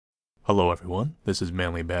Hello everyone, this is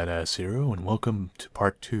ManlyBadassHero, and welcome to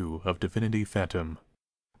part 2 of Divinity Fatum.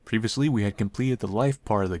 Previously we had completed the life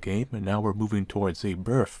part of the game, and now we're moving towards the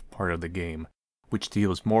birth part of the game, which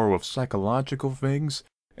deals more with psychological things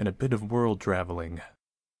and a bit of world traveling.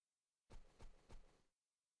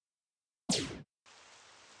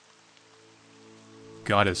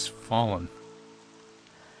 God has fallen.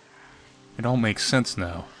 It all makes sense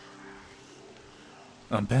now.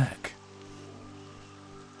 I'm back.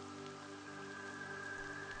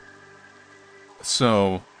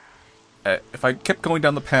 So, if I kept going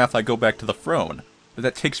down the path, I go back to the throne. But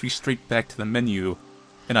that takes me straight back to the menu,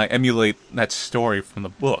 and I emulate that story from the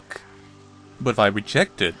book. But if I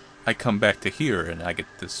reject it, I come back to here, and I get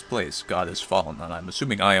this place. God has fallen, and I'm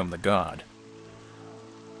assuming I am the god.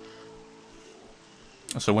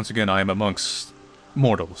 So once again, I am amongst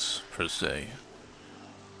mortals, per se.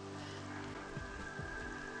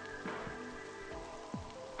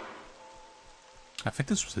 I think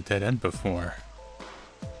this was a dead end before.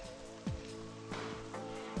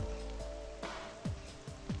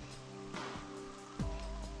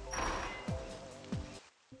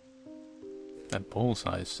 That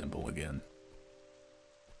bullseye symbol again.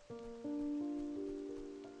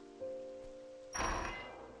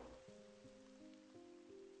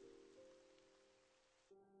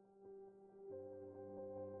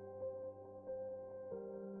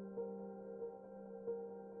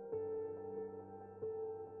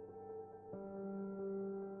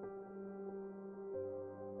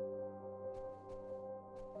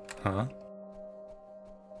 Huh?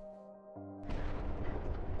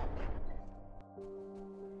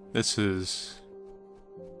 This is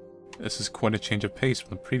quite a change of pace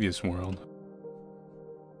from the previous world.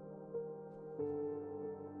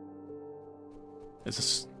 Is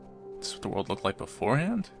this what the world looked like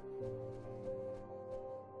beforehand?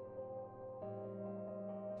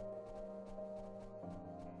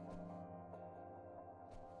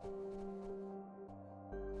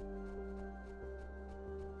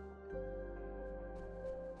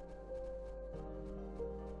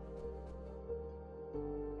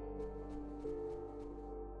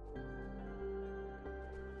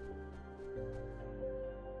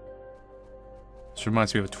 This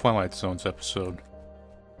reminds me of a Twilight Zone's episode.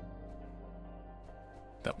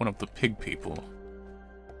 That one of the pig people.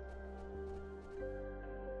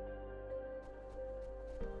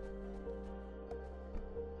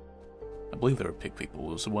 I believe they were pig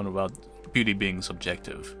people. It was the one about beauty being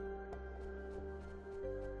subjective.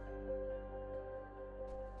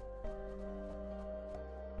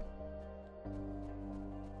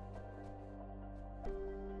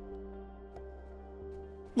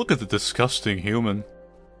 Look at the disgusting human.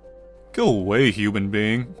 Go away, human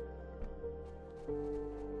being.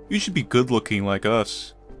 You should be good looking like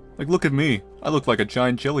us. Like, look at me. I look like a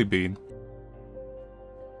giant jelly bean.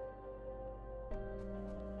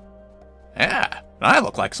 Yeah, I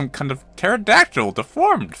look like some kind of pterodactyl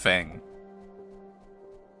deformed thing.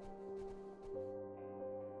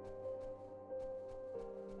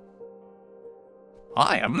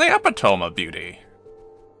 I am the epitome of beauty.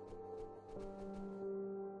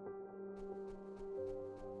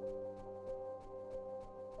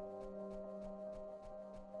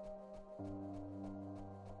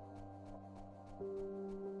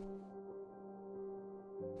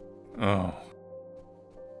 Oh.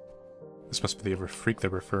 This must be the other freak they're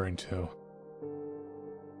referring to.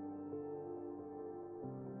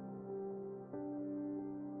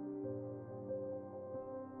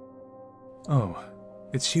 Oh,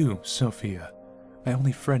 it's you, Sophia, my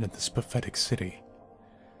only friend in this pathetic city.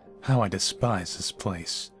 How I despise this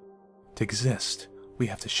place. To exist, we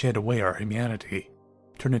have to shed away our humanity,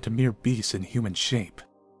 turn into mere beasts in human shape.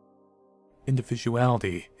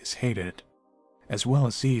 Individuality is hated, as well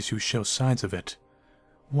as these who show signs of it.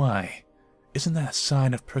 Why? Isn't that a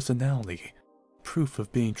sign of personality? Proof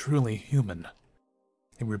of being truly human?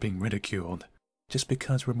 And we're being ridiculed, just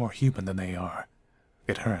because we're more human than they are.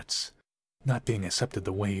 It hurts, not being accepted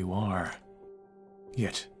the way you are.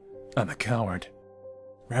 Yet, I'm a coward.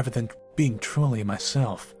 Rather than being truly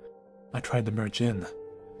myself, I tried to merge in,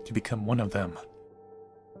 to become one of them.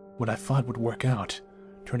 What I thought would work out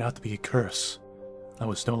turned out to be a curse. I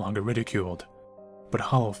was no longer ridiculed, but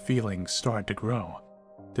hollow feelings started to grow,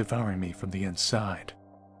 devouring me from the inside.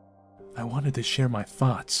 I wanted to share my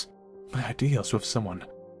thoughts, my ideals with someone,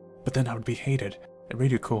 but then I would be hated and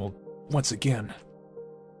ridiculed once again.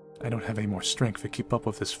 I don't have any more strength to keep up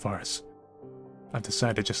with this farce. I've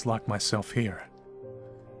decided to just lock myself here.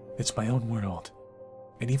 It's my own world,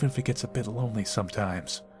 and even if it gets a bit lonely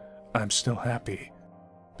sometimes, I'm still happy,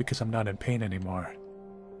 because I'm not in pain anymore.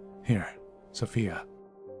 Here, Sophia.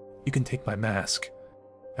 You can take my mask.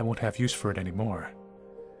 I won't have use for it anymore,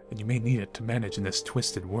 and you may need it to manage in this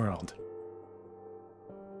twisted world.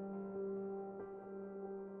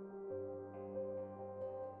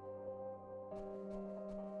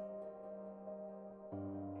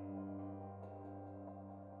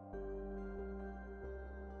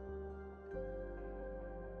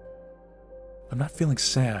 I'm not feeling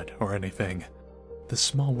sad or anything. This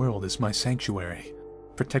small world is my sanctuary,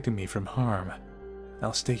 protecting me from harm.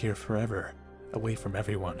 I'll stay here forever, away from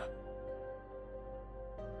everyone.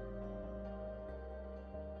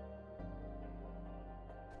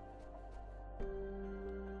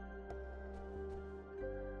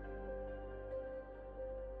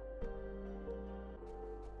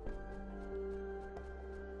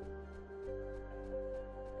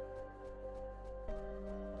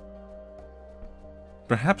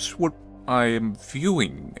 Perhaps what I am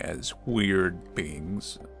viewing as weird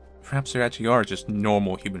beings, perhaps they actually are just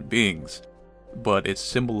normal human beings, but it's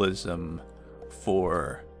symbolism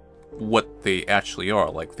for what they actually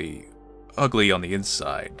are, like the ugly on the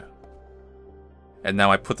inside. And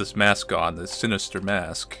now I put this mask on, this sinister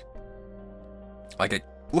mask. Like it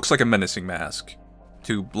looks like a menacing mask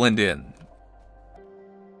to blend in.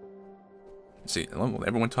 See,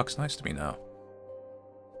 everyone talks nice to me now.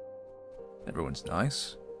 Everyone's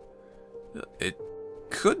nice. It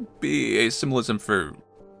could be a symbolism for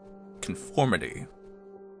conformity.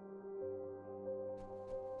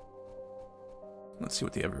 Let's see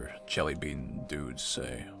what the other jelly bean dudes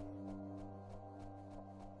say.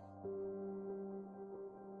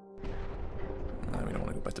 We don't want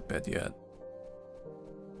to go back to bed yet.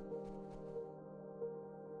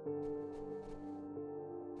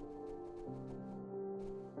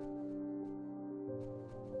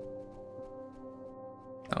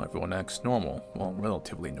 Now everyone acts normal. Well,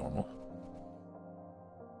 relatively normal.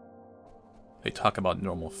 They talk about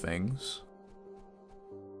normal things.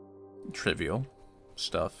 Trivial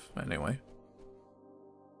stuff, anyway.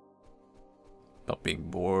 About being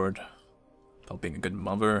bored. About being a good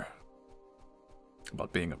mother.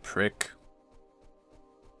 About being a prick.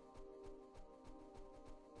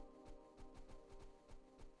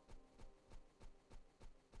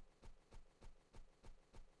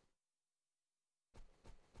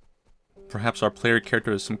 Perhaps our player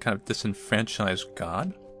character is some kind of disenfranchised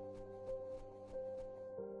god?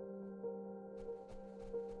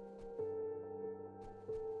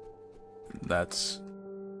 That's...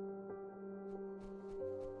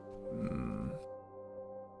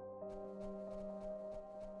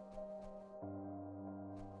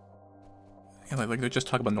 Yeah, like they just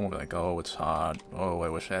talk about normal, like, oh, it's hot. Oh, I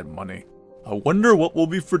wish I had money. I wonder what will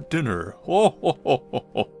be for dinner. Oh, ho, ho, ho,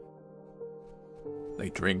 ho. They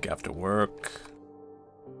drink after work.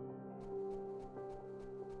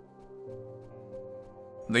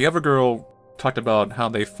 The other girl talked about how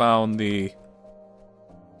they found the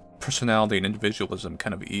personality and individualism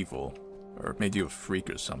kind of evil, or made you a freak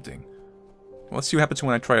or something. Well, let's see what happens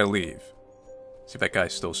when I try to leave. See if that guy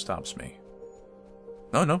still stops me.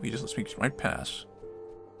 No, he just lets me right pass.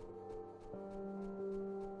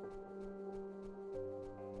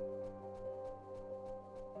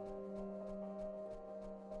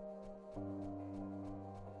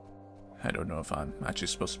 I don't know if I'm actually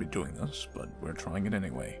supposed to be doing this, but we're trying it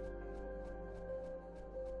anyway.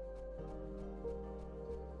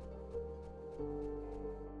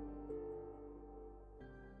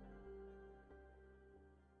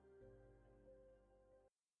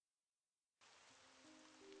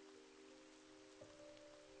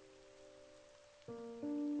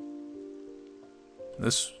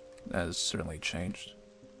 This has certainly changed.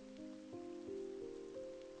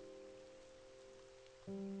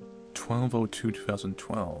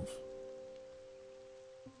 12/02/2012.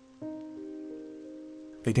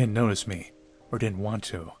 They didn't notice me, or didn't want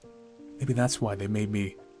to. Maybe that's why they made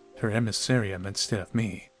me her emissarium instead of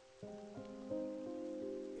me.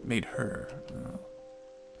 Made her.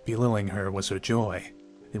 Belittling her was her joy,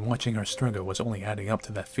 and watching her struggle was only adding up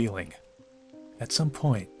to that feeling. At some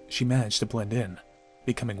point, she managed to blend in,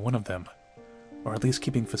 becoming one of them, or at least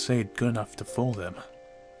keeping facade good enough to fool them.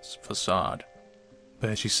 Facade. But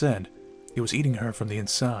as she said, it was eating her from the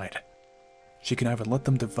inside. She could either let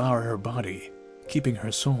them devour her body, keeping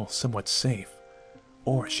her soul somewhat safe,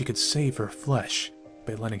 or she could save her flesh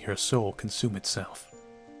by letting her soul consume itself.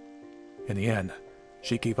 In the end,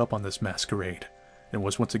 she gave up on this masquerade, and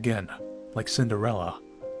was once again, like Cinderella,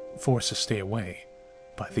 forced to stay away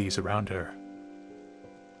by these around her.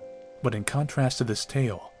 But in contrast to this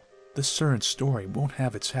tale, this certain story won't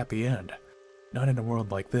have its happy end, not in a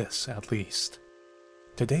world like this, at least.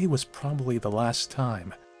 Today was probably the last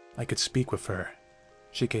time I could speak with her,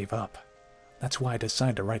 She gave up. That's why I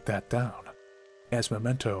decided to write that down. As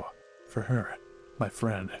memento for her, my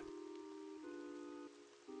friend.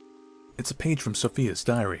 It's a page from Sophia's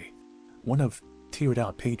diary. One of teared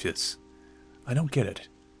out pages. I don't get it.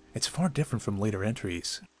 It's far different from later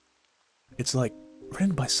entries. It's like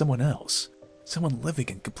written by someone else. Someone living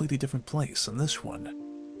in a completely different place than this one.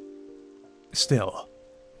 Still,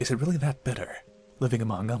 is it really that bitter, living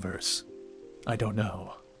among others? I don't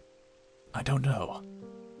know. I don't know.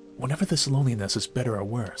 Whenever this loneliness is better or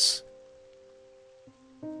worse.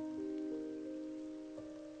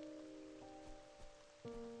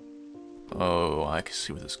 Oh, I can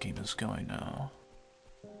see where this game is going now.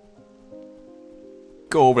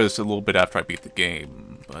 Go over this a little bit after I beat the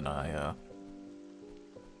game,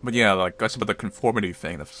 but yeah, like, that's about the conformity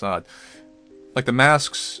thing, the facade. Like, the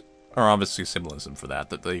masks are obviously symbolism for that,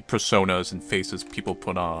 the personas and faces people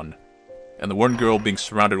put on. And the one girl being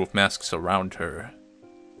surrounded with masks around her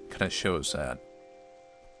kind of shows that.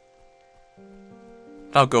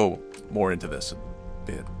 I'll go more into this a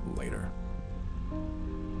bit later.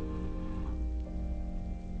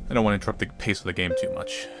 I don't want to interrupt the pace of the game too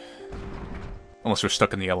much. Unless we're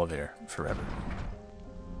stuck in the elevator forever.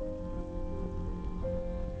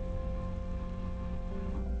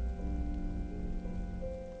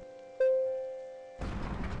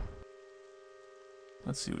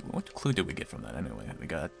 Let's see, what clue did we get from that anyway? We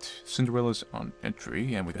got Cinderella's on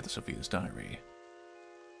entry, and we got the Sophia's diary.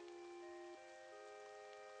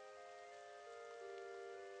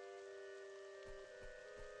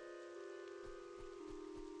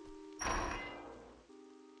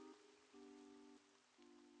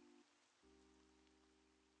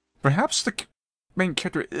 Perhaps the main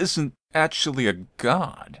character isn't actually a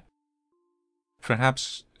god.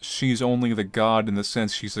 Perhaps she's only the god in the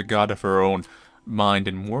sense she's the god of her own mind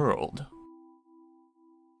and world.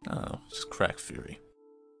 Oh, just crack theory.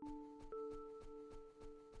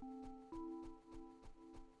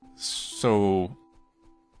 So,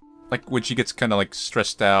 like, when she gets kind of, like,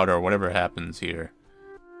 stressed out or whatever happens here,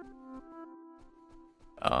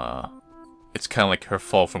 it's kind of like her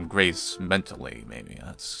fall from grace mentally, maybe.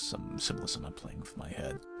 That's some symbolism I'm playing with my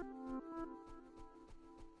head.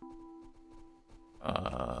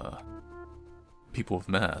 People with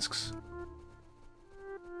masks.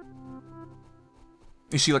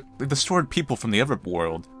 You see, like, the distorted people from the other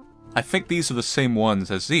world, I think these are the same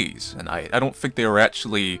ones as these, and I don't think they were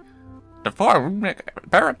actually deformed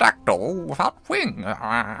pterodactyl without wing.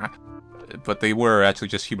 But they were actually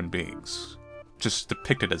just human beings. Just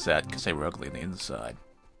depicted as that because they were ugly on the inside.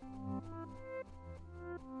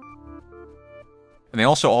 And they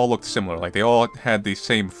also all looked similar, like they all had the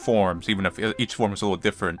same forms, even if each form was a little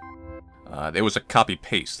different. There was a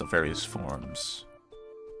copy-paste of various forms.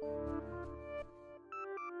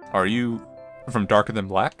 Are you from Darker Than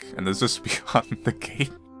Black? And is this beyond the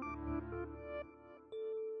gate?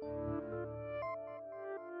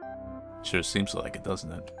 Sure seems like it,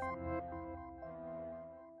 doesn't it?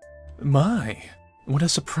 My, what a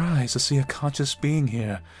surprise to see a conscious being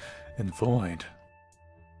here in Void.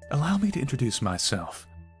 Allow me to introduce myself.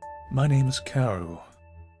 My name is Karu.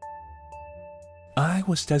 I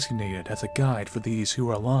was designated as a guide for these who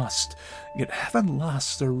are lost, yet haven't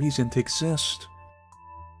lost their reason to exist.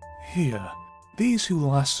 Here, these who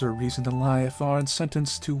lost their reason to life are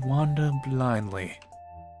sentenced to wander blindly.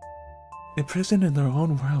 Imprisoned in their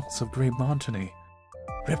own worlds of great monotony,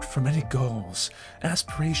 ripped from any goals,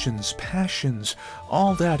 aspirations, passions,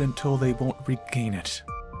 all that until they won't regain it.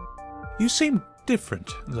 You seem different,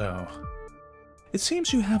 though. It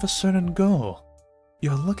seems you have a certain goal.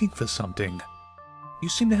 You're looking for something. You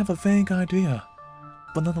seem to have a vague idea,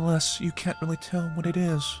 but nonetheless you can't really tell what it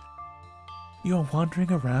is. You're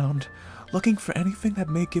wandering around, looking for anything that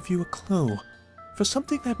may give you a clue, for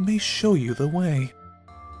something that may show you the way.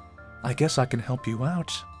 I guess I can help you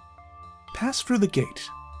out. Pass through the gate.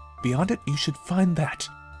 Beyond it, you should find that,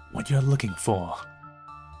 what you're looking for.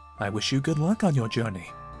 I wish you good luck on your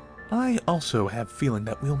journey. I also have a feeling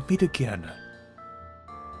that we'll meet again.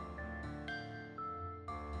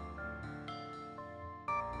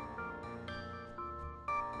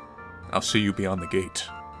 I'll see you beyond the gate.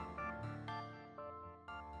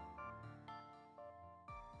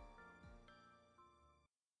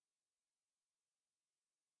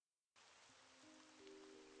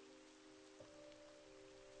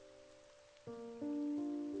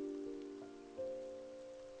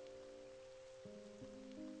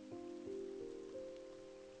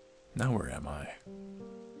 Now where am I?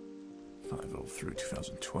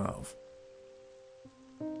 5/03/2012.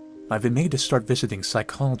 I've been made to start visiting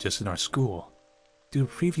psychologists in our school. Due to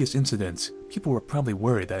previous incidents, people were probably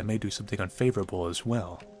worried that I may do something unfavorable as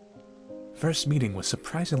well. First meeting was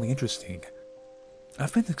surprisingly interesting.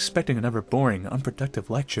 I've been expecting another boring, unproductive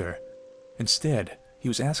lecture. Instead, he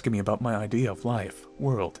was asking me about my idea of life,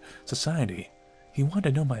 world, society. He wanted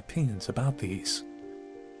to know my opinions about these.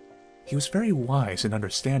 He was very wise and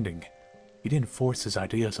understanding. He didn't force his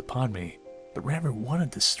ideas upon me, but rather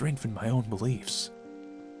wanted to strengthen my own beliefs.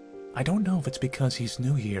 I don't know if it's because he's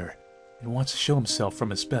new here and wants to show himself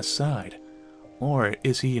from his best side, or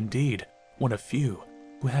is he indeed one of few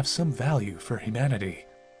who have some value for humanity.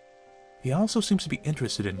 He also seems to be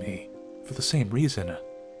interested in me for the same reason.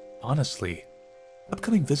 Honestly,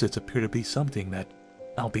 upcoming visits appear to be something that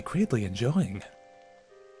I'll be greatly enjoying.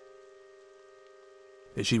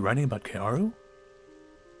 Is she writing about Kaoru?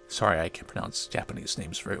 Sorry, I can't pronounce Japanese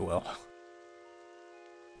names very well.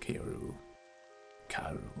 Kaoru.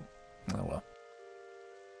 Oh well.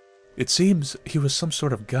 It seems he was some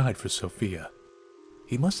sort of guide for Sophia.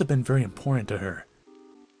 He must have been very important to her,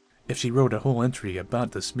 if she wrote a whole entry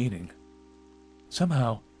about this meeting.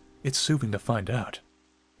 Somehow, it's soothing to find out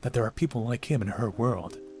that there are people like him in her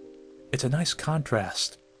world. It's a nice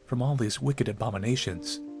contrast from all these wicked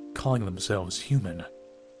abominations calling themselves human.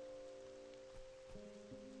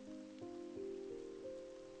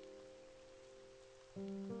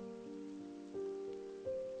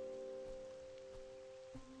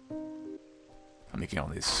 I'm making all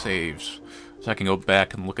these saves so I can go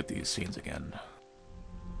back and look at these scenes again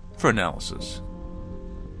for analysis.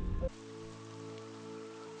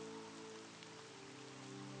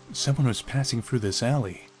 Someone was passing through this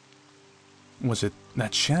alley. Was it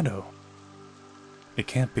that shadow? It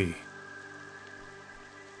can't be.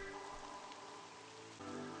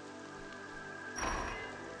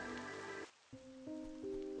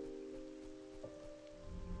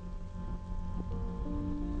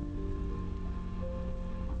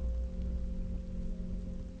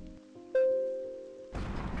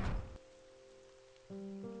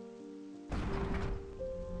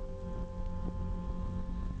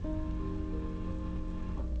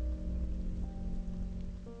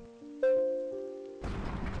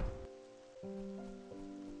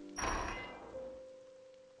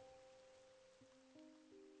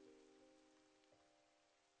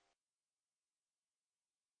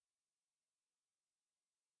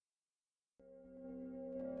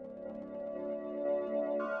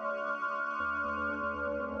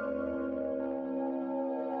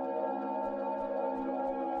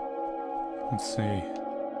 Let's see.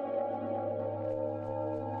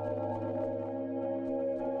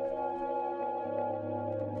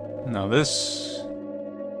 Now this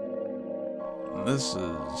is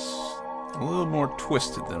a little more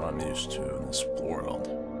twisted than I'm used to in this world.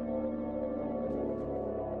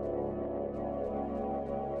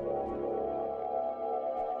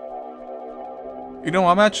 You know,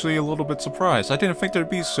 I'm actually a little bit surprised. I didn't think there'd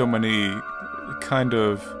be so many kind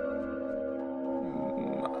of,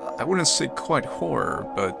 I wouldn't say quite horror,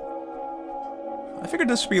 but I figured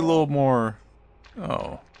this would be a little more,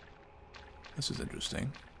 oh, this is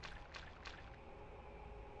interesting.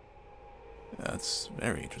 That's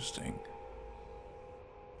very interesting.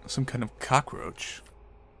 Some kind of cockroach.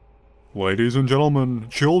 Ladies and gentlemen,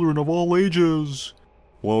 children of all ages,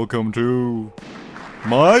 welcome to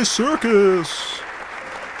my circus!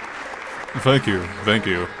 Thank you, thank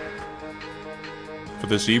you. For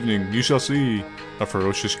this evening, you shall see a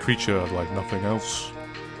ferocious creature like nothing else.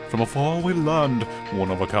 From a faraway land,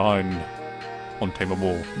 one of a kind.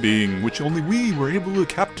 Untamable being which only we were able to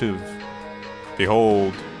captive.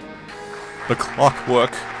 Behold, the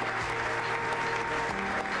clockwork.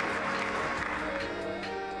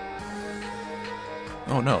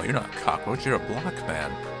 Oh no, you're not a cockroach, you're a block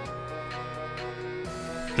man.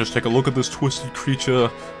 Just take a look at this twisted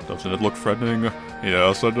creature. Doesn't it look threatening?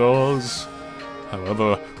 Yes, it does.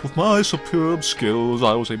 However, with my superb skills,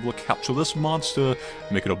 I was able to capture this monster,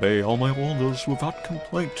 make it obey all my orders without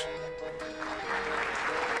complaint.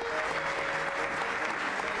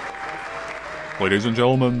 Ladies and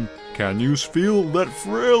gentlemen, can you feel that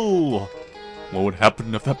thrill? What would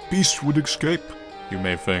happen if that beast would escape? You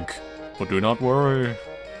may think, but do not worry.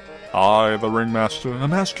 I, the Ringmaster,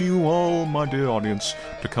 am asking you all, my dear audience,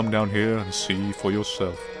 to come down here and see for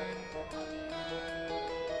yourself.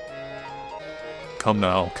 Come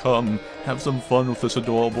now, come, have some fun with this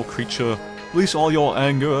adorable creature. Release all your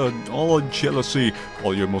anger, all your jealousy,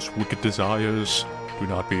 all your most wicked desires. Do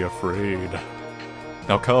not be afraid.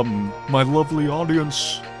 Now come, my lovely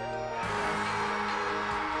audience.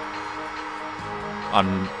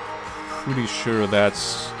 I'm pretty sure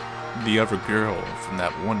that's the other girl from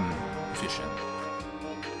that one vision.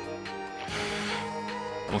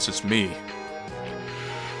 unless it's me.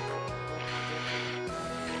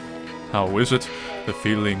 How is it? The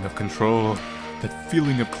feeling of control, that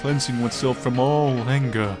feeling of cleansing oneself from all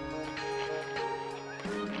anger.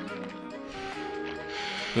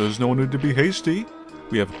 There's no need to be hasty.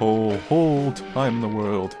 We have whole time in the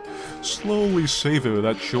world. Slowly savor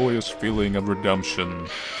that joyous feeling of redemption.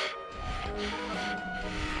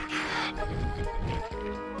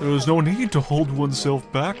 There is no need to hold oneself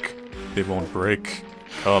back. They won't break.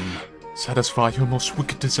 Come, satisfy your most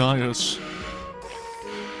wicked desires.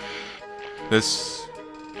 This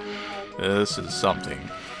is something.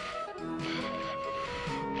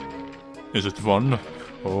 Is it fun?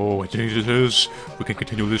 Oh, indeed it is. We can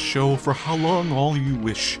continue this show for how long all you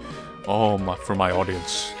wish. For my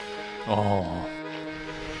audience. Oh.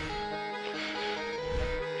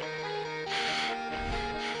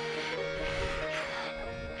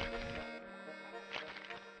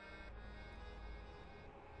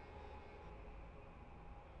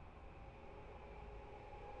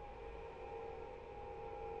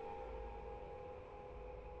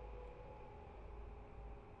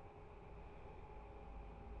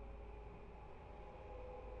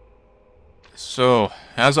 So,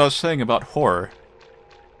 as I was saying about horror...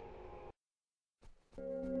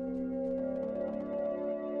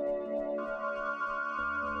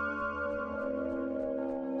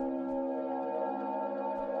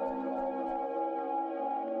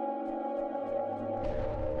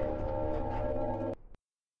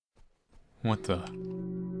 What the?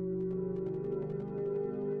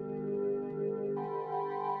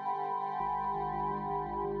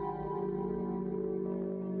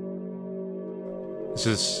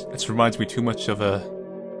 This reminds me too much of a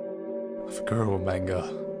girl manga.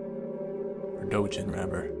 Or doujin,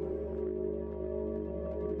 rather.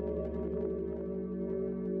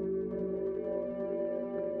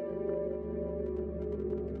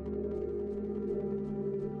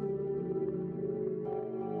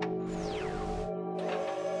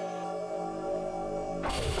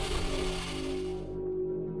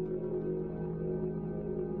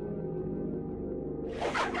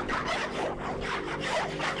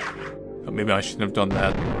 Maybe I shouldn't have done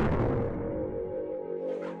that.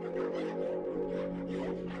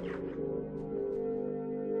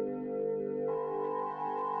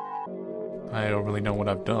 I don't really know what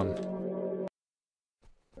I've done.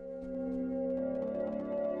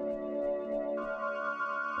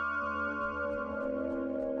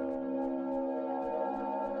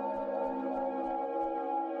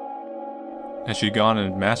 Has she gone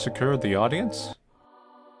and massacred the audience?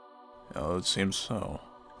 Oh, it seems so.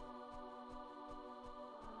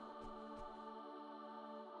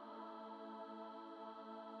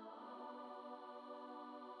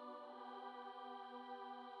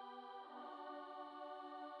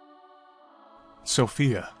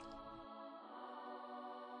 Sophia.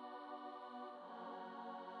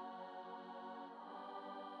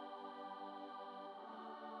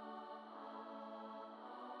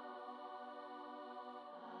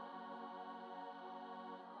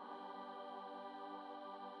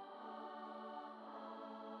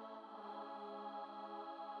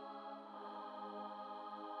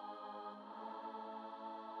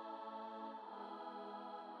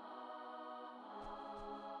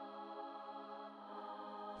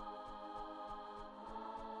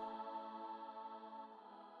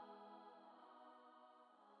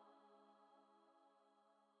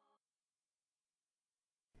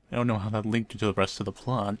 I don't know how that linked to the rest of the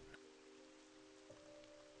plot.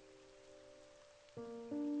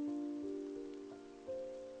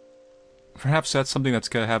 Perhaps that's something that's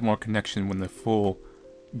gonna have more connection when the full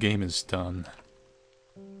game is done.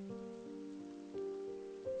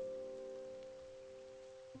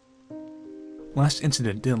 Last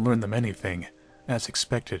incident didn't learn them anything, as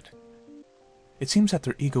expected. It seems that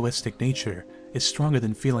their egoistic nature is stronger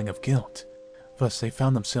than feeling of guilt, thus they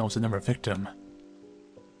found themselves another victim.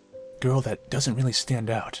 Girl that doesn't really stand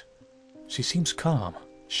out. She seems calm,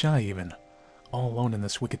 shy even, all alone in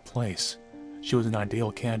this wicked place. She was an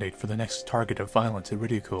ideal candidate for the next target of violence and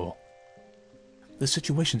ridicule. The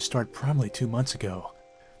situation started probably 2 months ago.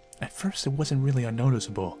 At first it wasn't really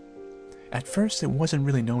noticeable.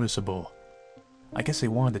 I guess they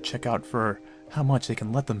wanted to check out for how much they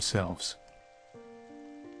can let themselves.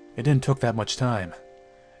 It didn't took that much time,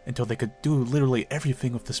 until they could do literally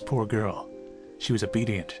everything with this poor girl. She was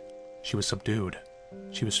obedient. She was subdued.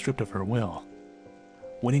 She was stripped of her will.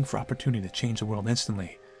 Waiting for opportunity to change the world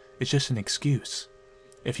instantly is just an excuse.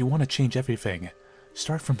 If you want to change everything,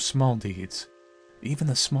 start from small deeds. Even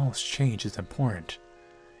the smallest change is important.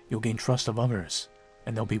 You'll gain trust of others,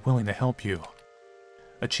 and they'll be willing to help you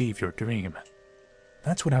achieve your dream.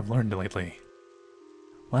 That's what I've learned lately.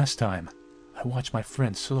 Last time, I watched my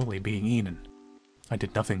friend slowly being eaten. I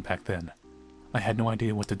did nothing back then. I had no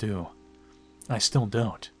idea what to do. I still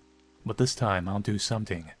don't. But this time, I'll do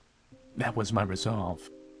something. That was my resolve.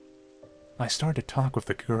 I started to talk with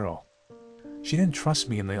the girl. She didn't trust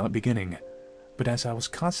me in the beginning, but as I was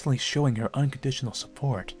constantly showing her unconditional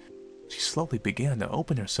support, she slowly began to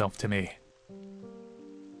open herself to me.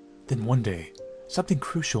 Then one day, something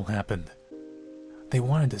crucial happened. They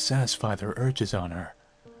wanted to satisfy their urges on her.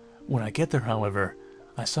 When I get there, however,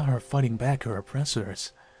 I saw her fighting back her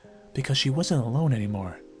oppressors. Because she wasn't alone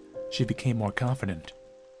anymore, she became more confident.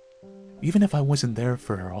 Even if I wasn't there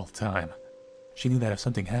for her all the time, she knew that if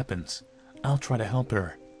something happens, I'll try to help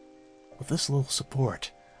her. With this little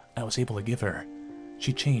support I was able to give her,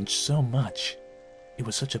 she changed so much. It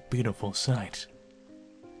was such a beautiful sight.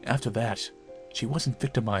 After that, she wasn't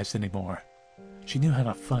victimized anymore. She knew how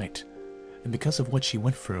to fight, and because of what she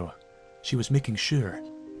went through, she was making sure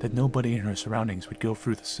that nobody in her surroundings would go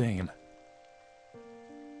through the same.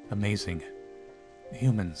 Amazing.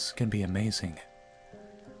 Humans can be amazing.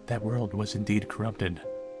 That world was indeed corrupted,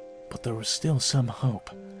 but there was still some hope.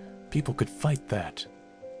 People could fight that.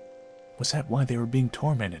 Was that why they were being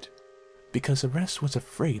tormented? Because the rest was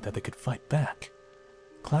afraid that they could fight back.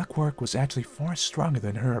 Clockwork was actually far stronger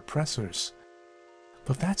than her oppressors.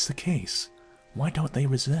 But if that's the case, why don't they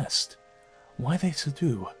resist? Why they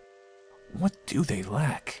subdue? What do they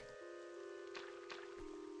lack?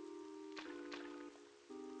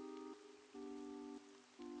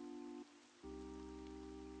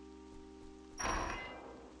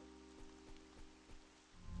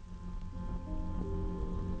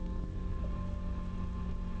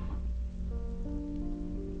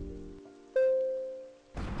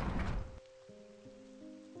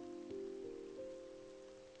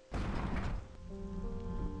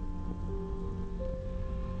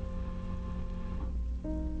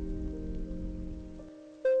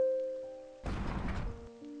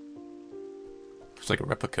 It's like a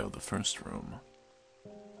replica of the first room.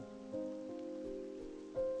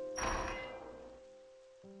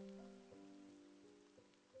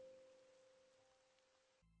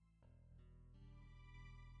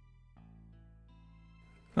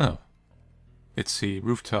 Oh. It's the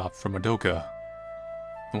rooftop from Madoka.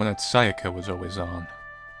 The one that Sayaka was always on.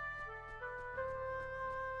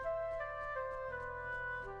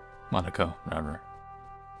 Monaco, rather.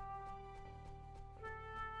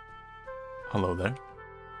 Hello there.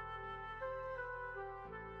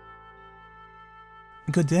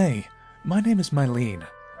 Good day. My name is Mylene.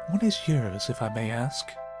 What is yours, if I may ask?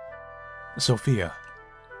 Sophia.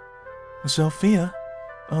 Sophia?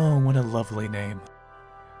 Oh, what a lovely name.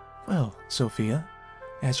 Well, Sophia,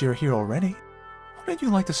 as you're here already, wouldn't you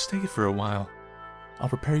like to stay for a while? I'll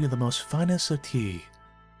prepare you the most finest of tea.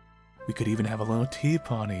 We could even have a little tea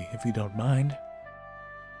party, if you don't mind.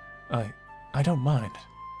 I don't mind.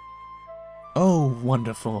 Oh,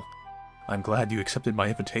 wonderful. I'm glad you accepted my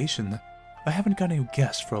invitation. I haven't got any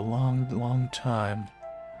guests for a long, long time.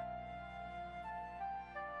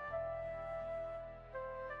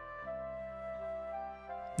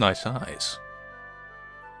 Nice eyes.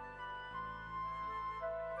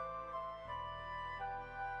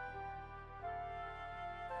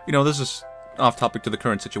 You know, this is off topic to the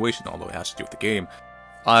current situation, although it has to do with the game.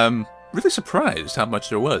 I'm really surprised how much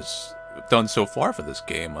there was done so far for this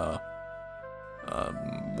game.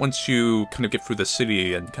 Once you kind of get through the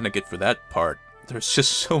city and kind of get through that part, there's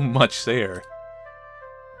just so much there.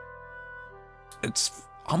 It's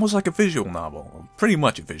almost like a visual novel. Pretty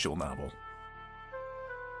much a visual novel.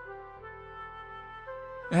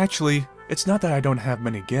 Actually, it's not that I don't have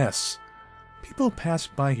many guests. People pass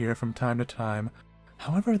by here from time to time.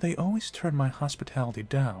 However, they always turn my hospitality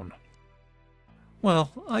down.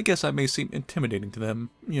 Well, I guess I may seem intimidating to them,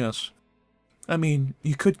 yes. I mean,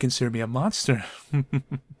 you could consider me a monster.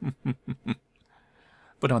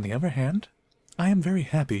 But on the other hand, I am very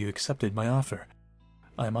happy you accepted my offer.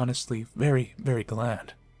 I am honestly very, very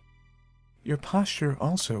glad. Your posture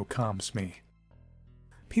also calms me.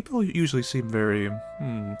 People usually seem very,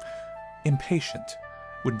 impatient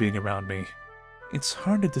when being around me. It's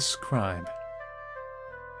hard to describe.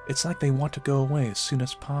 It's like they want to go away as soon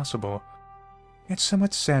as possible. It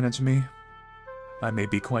somewhat saddens me. I may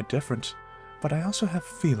be quite different, but I also have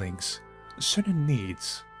feelings, certain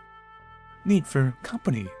needs. Need for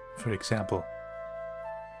company, for example.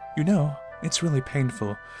 You know, it's really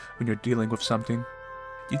painful when you're dealing with something.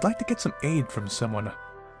 You'd like to get some aid from someone,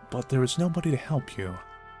 but there is nobody to help you.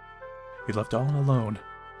 You're left all alone,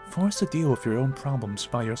 forced to deal with your own problems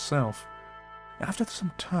by yourself. After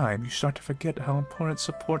some time, you start to forget how important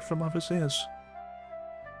support from others is.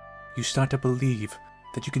 You start to believe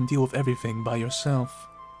that you can deal with everything by yourself.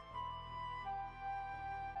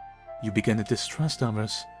 You begin to distrust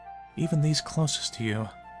others, even these closest to you.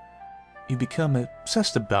 You become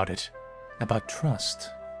obsessed about it, about trust.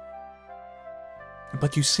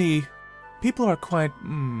 But you see, people are quite,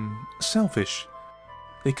 selfish.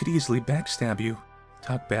 They could easily backstab you,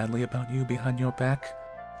 talk badly about you behind your back,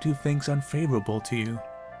 do things unfavorable to you.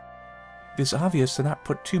 It is obvious to not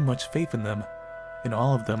put too much faith in them. In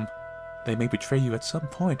all of them, they may betray you at some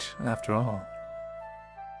point, after all.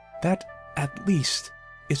 That, at least,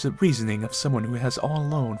 is the reasoning of someone who has all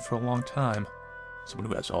alone for a long time. Someone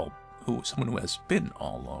who has been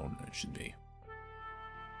all alone, it should be.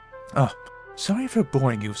 Oh, sorry for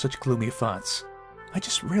boring you with such gloomy thoughts. I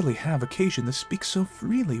just rarely have occasion to speak so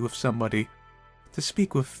freely with somebody. To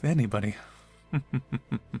speak with anybody.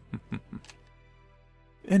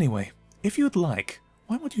 Anyway, if you'd like,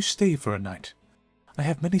 why don't you stay for a night? I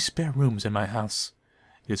have many spare rooms in my house.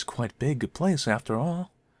 It is quite big a place after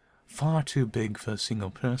all. Far too big for a single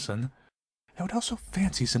person. I would also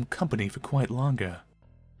fancy some company for quite longer.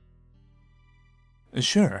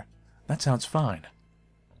 Sure, that sounds fine.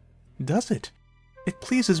 Does it? It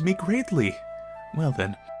pleases me greatly. Well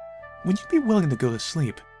then, when you'd be willing to go to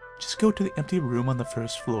sleep, just go to the empty room on the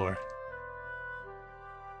first floor.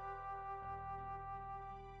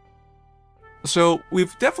 So,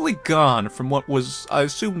 we've definitely gone from what was, I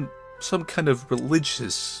assume, some kind of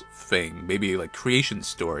religious thing, maybe like creation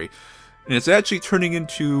story, and it's actually turning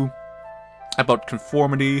into about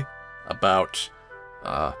conformity, about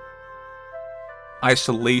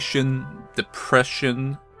isolation,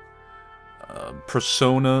 depression,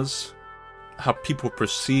 personas, how people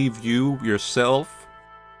perceive you, yourself,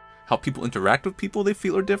 how people interact with people they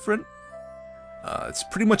feel are different. It's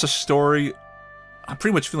pretty much a story. I'm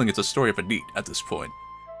pretty much feeling it's a story of a need at this point.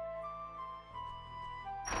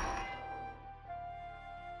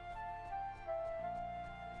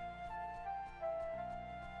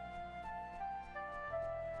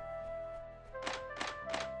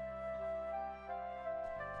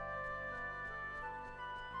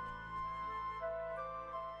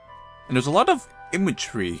 And there's a lot of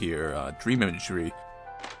imagery here, dream imagery.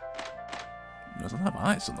 There's a lot of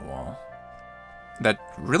eyes on the wall. That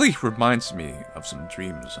really reminds me of some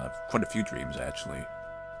dreams. I have quite a few dreams, actually.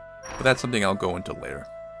 But that's something I'll go into later.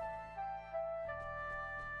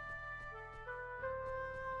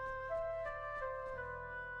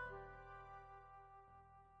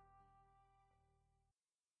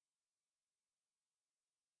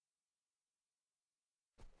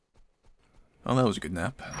 Oh, that was a good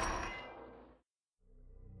nap.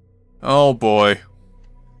 Oh boy.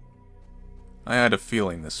 I had a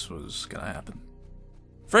feeling this was gonna happen.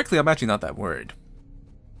 Frankly, I'm actually not that worried.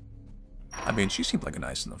 I mean, she seemed like a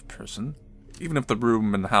nice enough person. Even if the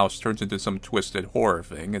room and the house turns into some twisted horror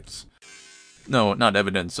thing, it's... No, not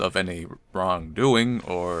evidence of any wrongdoing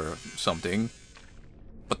or something.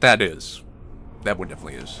 But that is. That one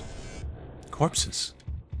definitely is. Corpses.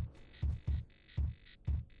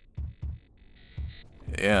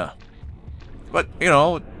 Yeah. But, you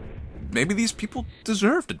know, maybe these people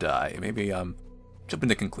deserve to die. Maybe I'm jumping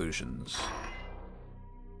to conclusions.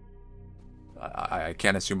 I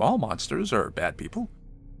can't assume all monsters are bad people.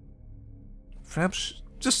 Perhaps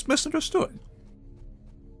just misunderstood.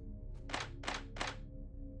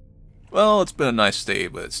 Well, it's been a nice stay,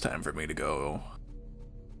 but it's time for me to go.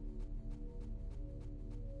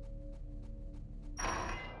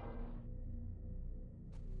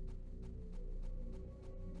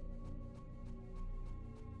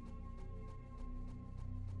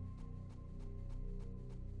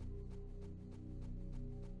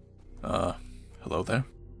 Hello there.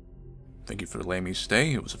 Thank you for letting me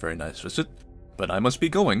stay. It was a very nice visit. But I must be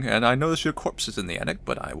going, and I notice your corpse is in the attic,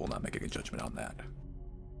 but I will not make a judgment on that.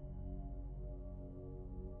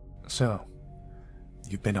 So,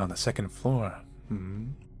 you've been on the second floor,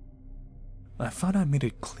 I thought I made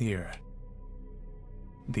it clear.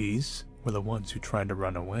 These were the ones who tried to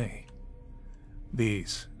run away.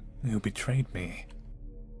 These who betrayed me.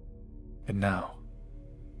 And now,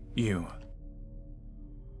 you.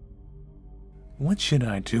 What should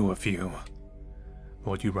I do with you?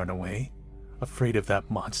 Will you run away, afraid of that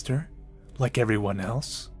monster, like everyone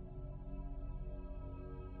else?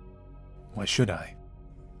 Why should I?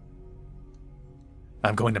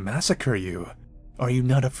 I'm going to massacre you. Are you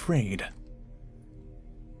not afraid?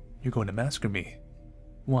 You're going to massacre me.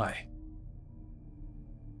 Why?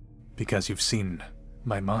 Because you've seen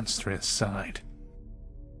my monstrous side.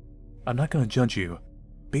 I'm not going to judge you,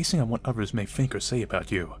 basing on what others may think or say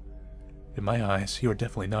about you. In my eyes, you are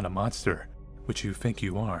definitely not a monster, which you think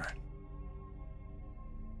you are.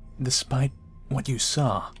 Despite what you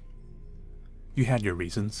saw. You had your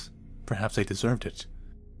reasons. Perhaps they deserved it.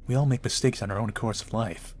 We all make mistakes on our own course of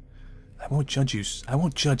life. I won't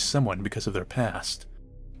judge someone because of their past.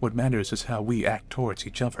 What matters is how we act towards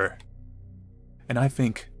each other. And I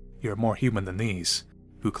think you're more human than these,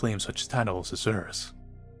 who claim such titles as hers.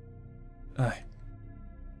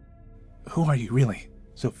 Who are you really,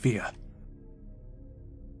 Sophia?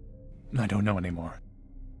 I don't know anymore.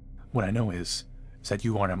 What I know is that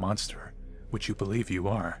you aren't a monster, which you believe you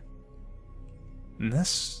are. And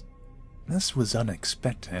this was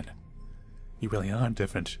unexpected. You really are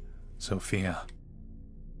different, Sophia.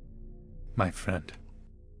 My friend.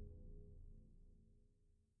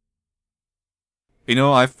 You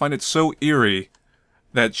know, I find it so eerie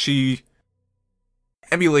that she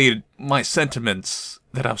emulated my sentiments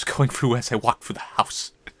that I was going through as I walked through the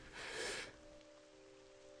house.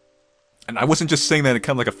 And I wasn't just saying that in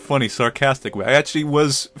kind of like a funny, sarcastic way. I actually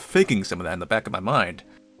was faking some of that in the back of my mind.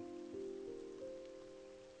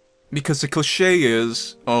 Because the cliche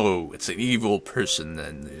is, oh, it's an evil person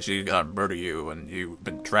and she's gonna murder you and you've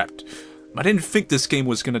been trapped. I didn't think this game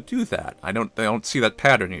was gonna do that. I don't see that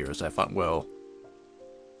pattern here, so I thought, well,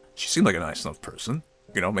 she seemed like a nice enough person.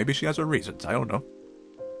 You know, maybe she has her reasons, I don't know.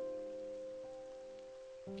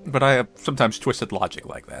 But I have sometimes twisted logic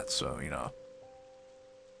like that, so, you know.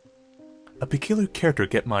 A peculiar character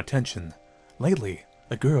get my attention. Lately,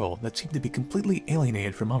 a girl that seemed to be completely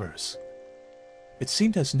alienated from others. It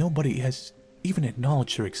seemed as nobody has even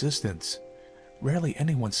acknowledged her existence. Rarely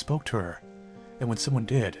anyone spoke to her, and when someone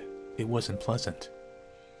did, it wasn't pleasant.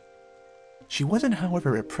 She wasn't,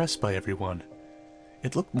 however, oppressed by everyone.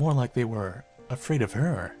 It looked more like they were afraid of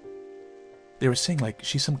her. They were saying like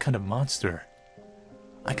she's some kind of monster.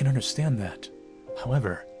 I can understand that.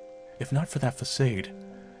 However, if not for that facade,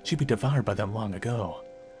 she'd be devoured by them long ago.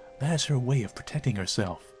 That is her way of protecting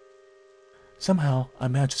herself. Somehow, I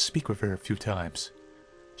managed to speak with her a few times.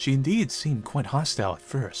 She indeed seemed quite hostile at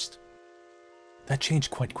first. That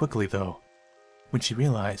changed quite quickly, though. When she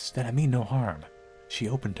realized that I mean no harm, she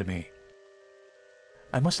opened to me.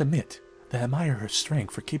 I must admit that I admire her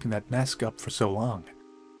strength for keeping that mask up for so long.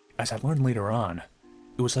 As I learned later on,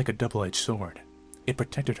 it was like a double-edged sword. It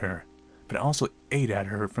protected her, but also ate at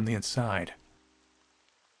her from the inside.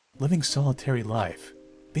 Living solitary life,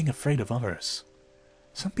 being afraid of others.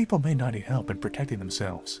 Some people may not need help in protecting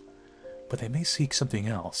themselves, but they may seek something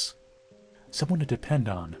else. Someone to depend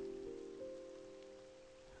on.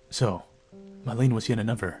 So, Marlene was yet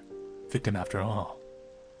another victim after all.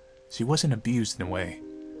 She wasn't abused in a way.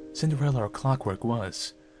 Cinderella or Clockwork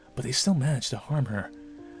was, but they still managed to harm her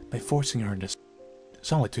by forcing her into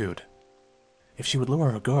solitude. If she would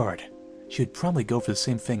lower her guard, she would probably go for the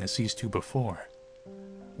same thing as these two before.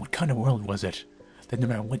 What kind of world was it that no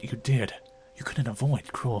matter what you did, you couldn't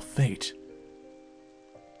avoid cruel fate?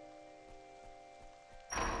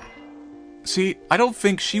 See, I don't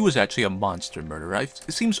think she was actually a monster murderer. It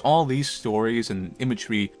seems all these stories and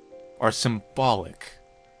imagery are symbolic.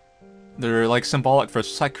 They're like symbolic for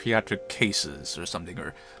psychiatric cases or something,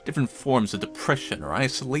 or different forms of depression or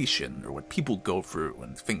isolation, or what people go through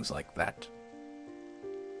and things like that.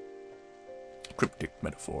 Cryptic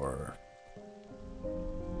metaphor.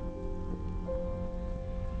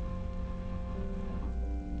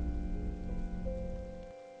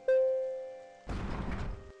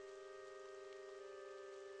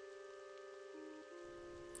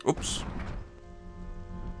 Oops.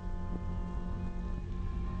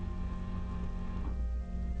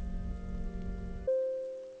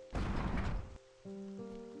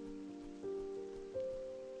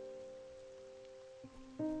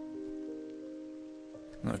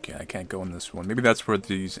 Okay, I can't go in this one. Maybe that's where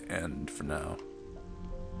these end for now.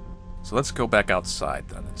 So let's go back outside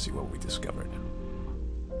then and see what we discovered.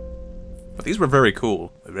 But these were very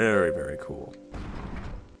cool. Very, very cool.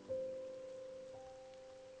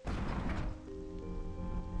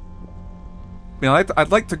 You know, I'd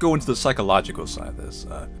like to go into the psychological side of this.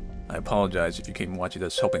 I apologize if you came watching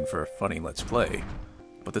this hoping for a funny Let's Play,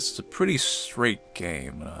 but this is a pretty straight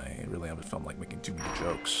game, and I really haven't felt like making too many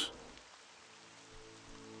jokes.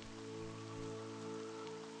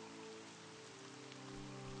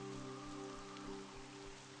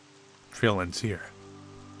 Trail-ins here.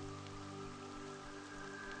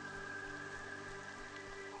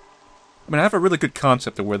 I mean, I have a really good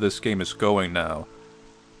concept of where this game is going now.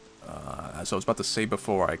 As I was about to say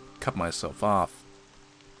before I cut myself off.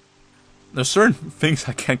 There's certain things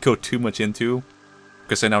I can't go too much into,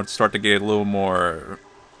 because then I would start to get a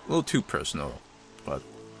little too personal. But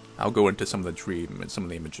I'll go into some of the dream and some of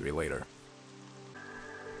the imagery later.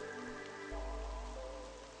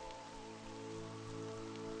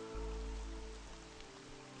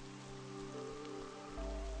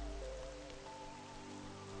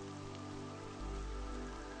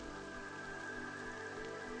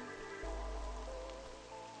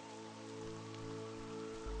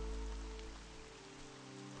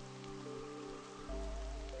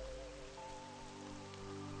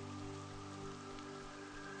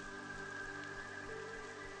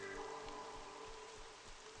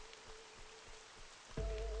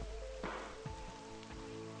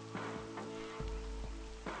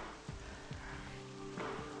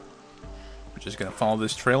 just gonna follow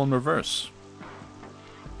this trail in reverse.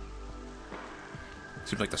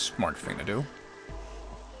 Seems like the smart thing to do.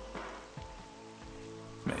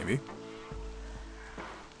 Maybe.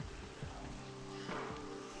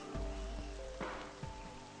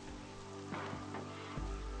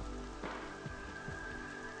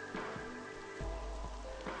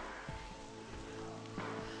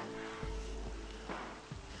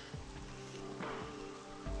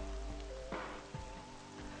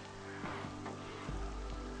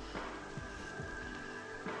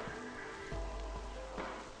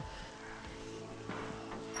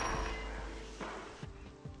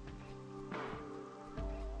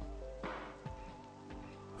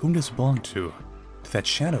 Whom does it belong to? To that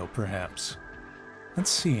shadow, perhaps? Let's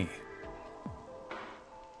see.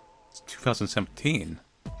 It's 2017.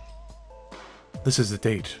 This is the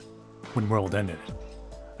date when world ended.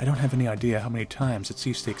 I don't have any idea how many times it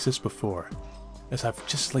ceased to exist before, as I've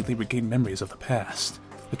just lately regained memories of the past,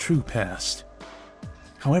 the true past.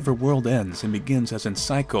 However, world ends and begins as in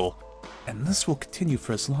cycle, and this will continue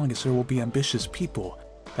for as long as there will be ambitious people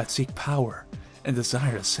that seek power and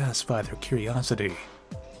desire to satisfy their curiosity.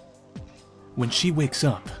 When she wakes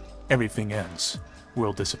up, everything ends.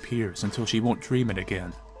 World disappears until she won't dream it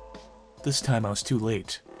again. This time I was too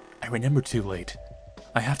late. I remember too late.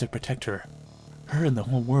 I have to protect her and the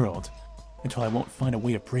whole world, until I won't find a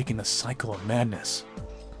way of breaking the cycle of madness.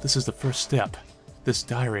 This is the first step, this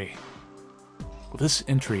diary. With this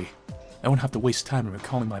entry, I won't have to waste time in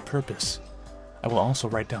recalling my purpose. I will also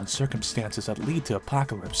write down circumstances that lead to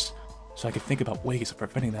apocalypse, so I can think about ways of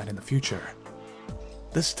preventing that in the future.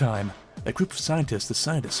 This time, a group of scientists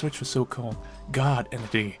decided to search for so-called God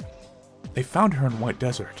entity. They found her in White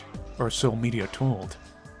Desert, or so media told.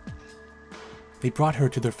 They brought her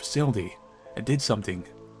to their facility and did something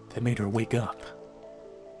that made her wake up.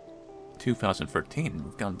 2013,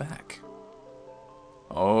 we've gone back.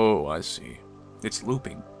 Oh, I see. It's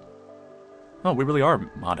looping. Oh, we really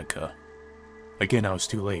are Monica. Again, I was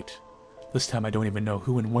too late. This time I don't even know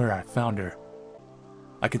who and where I found her.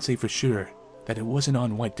 I can say for sure that it wasn't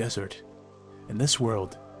on White Desert. In this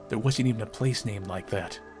world, there wasn't even a place named like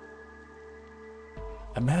that.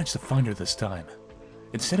 I managed to find her this time.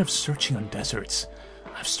 Instead of searching on deserts,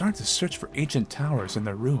 I've started to search for ancient towers and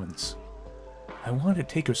their ruins. I wanted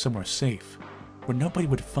to take her somewhere safe, where nobody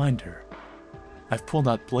would find her. I've pulled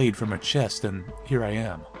out Blade from her chest, and here I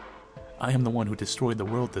am. I am the one who destroyed the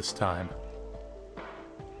world this time.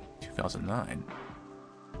 2009.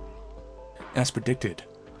 As predicted,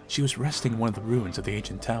 she was resting in one of the ruins of the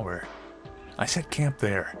ancient tower. I set camp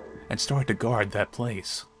there, and started to guard that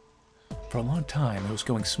place. For a long time it was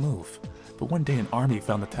going smooth, but one day an army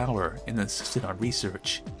found the tower and insisted on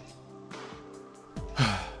research.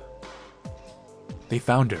 They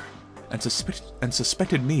found her, and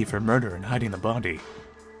suspected me for murder and hiding the body.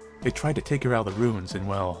 They tried to take her out of the ruins and,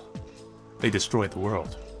 well, they destroyed the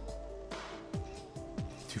world.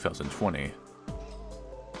 2020.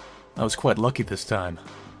 I was quite lucky this time.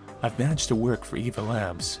 I've managed to work for Eva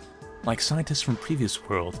Labs. Like scientists from previous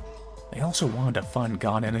world, they also wanted to find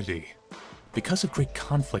God entity. Because of great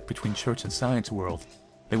conflict between church and science world,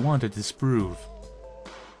 they wanted to disprove,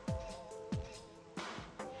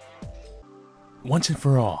 once and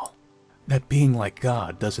for all, that being like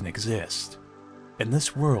God doesn't exist. In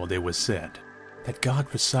this world, it was said that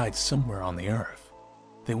God resides somewhere on the earth.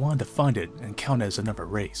 They wanted to find it and count it as another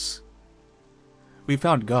race. We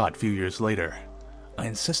found God a few years later. I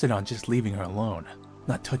insisted on just leaving her alone,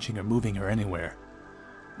 not touching or moving her anywhere.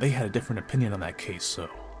 They had a different opinion on that case, so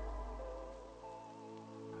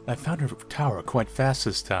I found her tower quite fast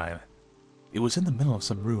this time. It was in the middle of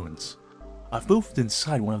some ruins. I've moved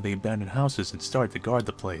inside one of the abandoned houses and started to guard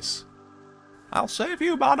the place. I'll save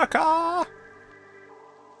you, Monica!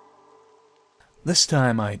 This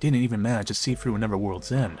time I didn't even manage to see through another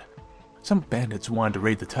world's end. Some bandits wanted to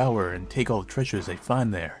raid the tower and take all the treasures they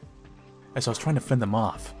find there. As I was trying to fend them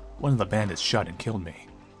off, one of the bandits shot and killed me.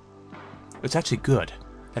 It's actually good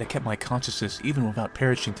that I kept my consciousness even without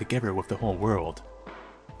perishing together with the whole world.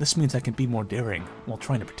 This means I can be more daring while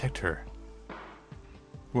trying to protect her.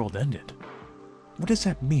 World ended. What does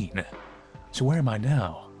that mean? So where am I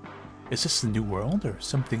now? Is this the new world or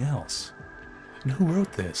something else? And who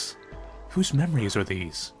wrote this? Whose memories are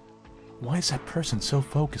these? Why is that person so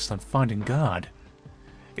focused on finding God?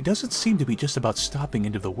 It doesn't seem to be just about stopping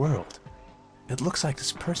into the world. It looks like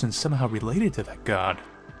this person's somehow related to that God.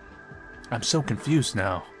 I'm so confused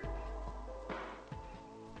now.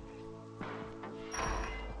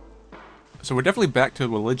 So we're definitely back to a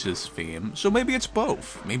religious theme, so maybe it's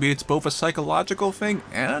both. Maybe it's both a psychological thing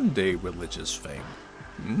and a religious thing.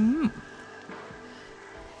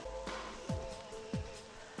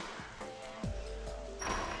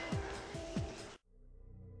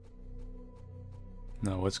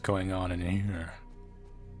 Now what's going on in here?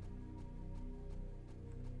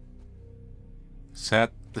 Is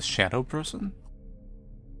that the shadow person?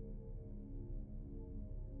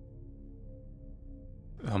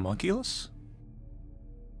 Homunculus?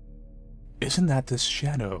 Isn't that this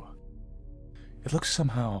shadow? It looks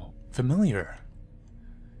somehow familiar.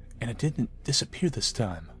 And it didn't disappear this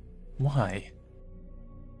time. Why?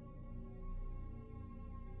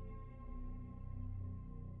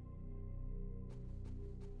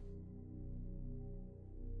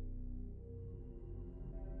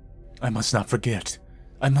 I must not forget.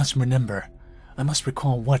 I must remember. I must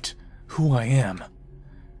recall who I am.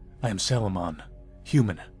 I am Salomon,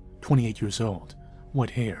 human, 28 years old,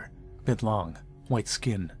 white hair, bit long, white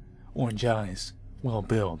skin, orange eyes,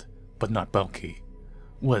 well-built, but not bulky.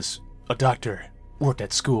 Was a doctor, worked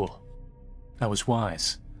at school. I was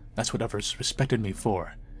wise. That's what others respected me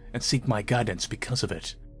for, and seek my guidance because of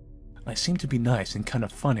it. I seemed to be nice and kind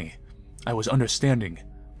of funny. I was understanding.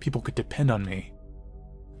 People could depend on me.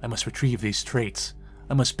 I must retrieve these traits.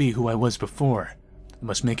 I must be who I was before. I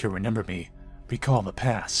must make her remember me, recall the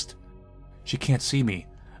past. She can't see me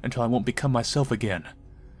until I won't become myself again.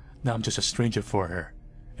 Now I'm just a stranger for her,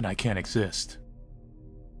 and I can't exist.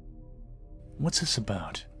 What's this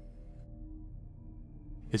about?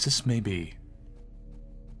 Is this maybe...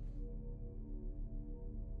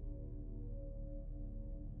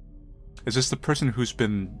 Is this the person who's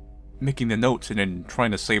been making the notes and then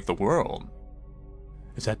trying to save the world?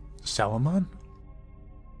 Is that Salomon?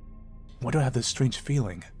 Why do I have this strange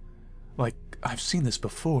feeling? Like I've seen this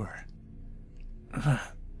before.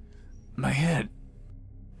 My head...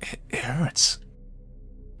 It hurts.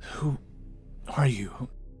 Who are you,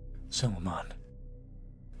 Salomon?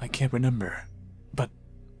 I can't remember, but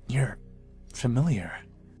you're familiar.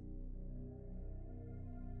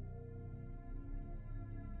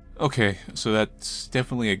 Okay, so that's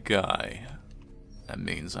definitely a guy. That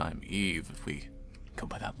means I'm Eve if we go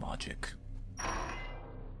by that logic.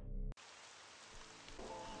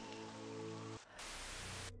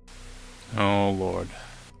 Oh, Lord.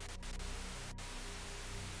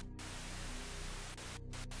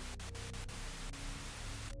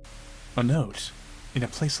 A note in a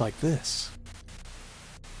place like this.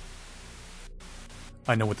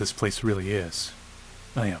 I know what this place really is.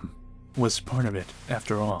 Was part of it,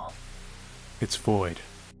 after all. It's void.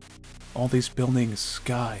 All these buildings,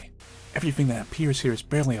 sky, everything that appears here is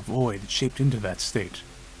barely a void shaped into that state.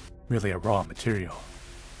 Really a raw material.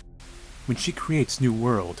 When she creates new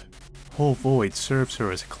world, whole void serves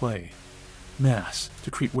her as clay. Mass,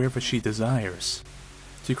 to create wherever she desires.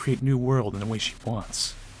 To create new world in the way she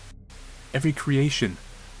wants. Every creation,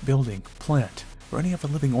 building, plant, or any other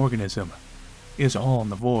living organism is all in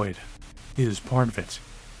the void. It is part of it.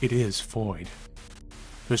 It is void.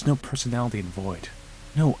 There's no personality in void.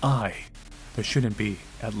 No I. There shouldn't be,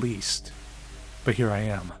 at least. But here I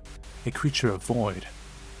am, a creature of void.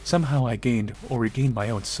 Somehow I gained or regained my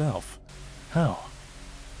own self. How?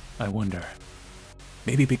 I wonder.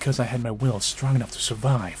 Maybe because I had my will strong enough to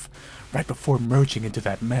survive, right before merging into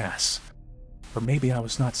that mass. Or maybe I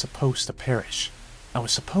was not supposed to perish. I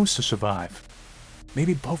was supposed to survive.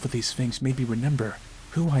 Maybe both of these things made me remember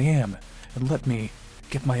who I am and let me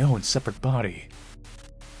get my own separate body.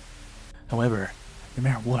 However, no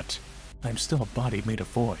matter what, I am still a body made of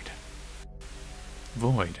void.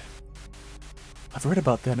 Void. I've read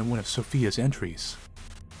about that in one of Sophia's entries.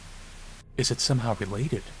 Is it somehow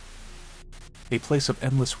related? A place of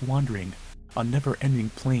endless wandering on never-ending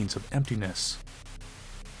plains of emptiness.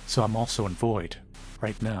 So I'm also in void,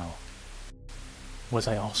 right now. Was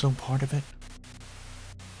I also part of it?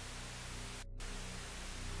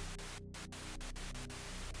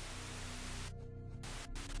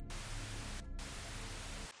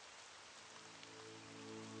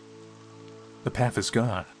 The path is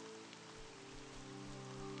gone.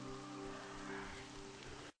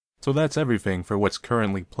 So that's everything for what's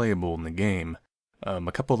currently playable in the game.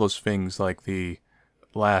 A couple of those things, like the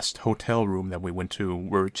last hotel room that we went to,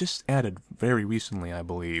 were just added very recently, I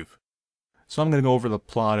believe. So I'm going to go over the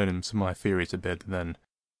plot and some of my theories a bit, and then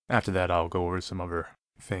after that I'll go over some other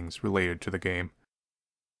things related to the game.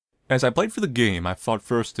 As I played for the game, I thought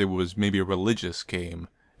first it was maybe a religious game,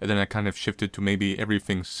 and then I kind of shifted to maybe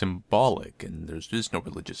everything's symbolic, and there's just no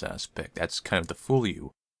religious aspect. That's kind of to fool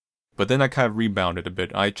you. But then I kind of rebounded a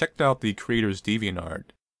bit. I checked out the creator's DeviantArt,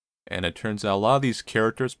 and it turns out a lot of these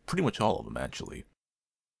characters, pretty much all of them actually,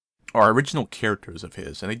 are original characters of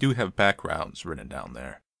his, and they do have backgrounds written down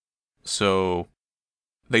there. So,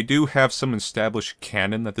 they do have some established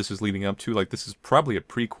canon that this is leading up to. Like, this is probably a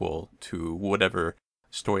prequel to whatever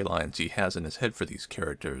storylines he has in his head for these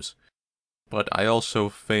characters. But I also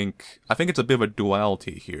think it's a bit of a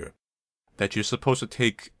duality here. That you're supposed to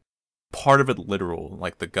take part of it literal,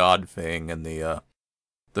 like the God thing and the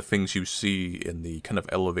things you see in the kind of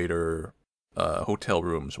elevator, hotel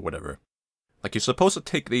rooms or whatever. Like, you're supposed to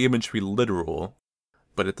take the imagery literal,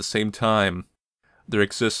 but at the same time, there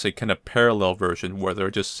exists a kind of parallel version where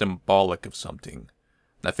they're just symbolic of something.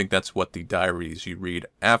 And I think that's what the diaries you read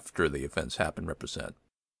after the events happen represent.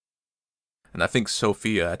 And I think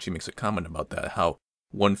Sophia actually makes a comment about that, how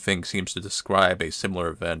one thing seems to describe a similar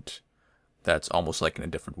event that's almost like in a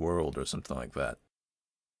different world or something like that.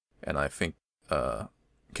 And I think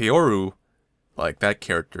Kaoru, like that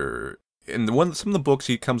character, in some of the books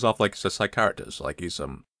he comes off like he's a psychiatrist, like he's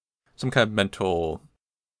some kind of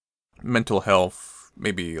mental health,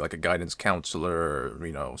 maybe like a guidance counselor, or,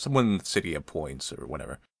 you know, someone the city appoints or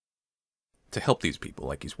whatever, to help these people,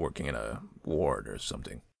 like he's working in a ward or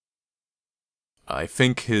something. I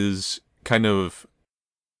think his kind of,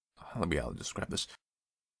 I'll describe this.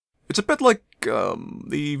 It's a bit like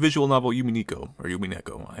the visual novel Yumineko,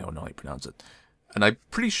 I don't know how you pronounce it. And I'm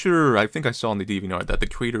pretty sure, I think I saw in the DeviantArt that the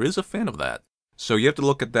creator is a fan of that. So you have to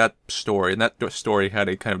look at that story, and that story had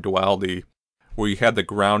a kind of duality where you had the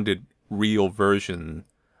grounded, real version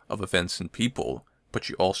of events and people, but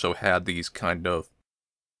you also had these kind of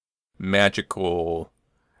magical,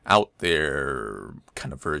 out there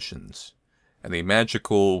kind of versions. And the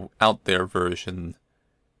magical, out there version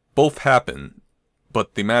both happen,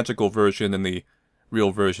 but the magical version and the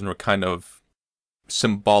real version are kind of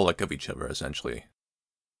symbolic of each other, essentially.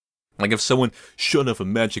 Like if someone showed off a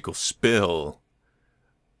magical spell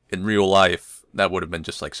in real life, that would have been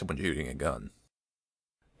just like someone shooting a gun.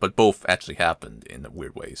 But both actually happened in a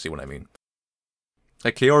weird way, see what I mean?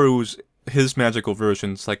 Like Kaoru's, his magical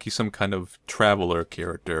version's like he's some kind of traveler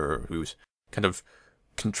character who's kind of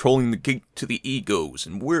controlling the gate to the egos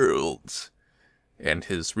and worlds. And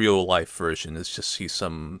his real life version is just he's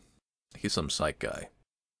some psych guy.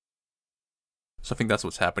 So I think that's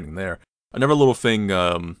what's happening there. Another little thing,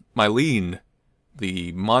 Mylene,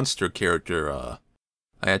 the monster character, I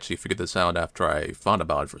actually figured this out after I thought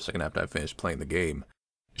about it for a second after I finished playing the game.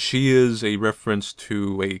 She is a reference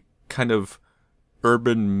to a kind of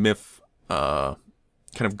urban myth, kind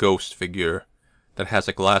of ghost figure that has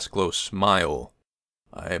a glass glow smile.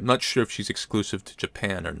 I'm not sure if she's exclusive to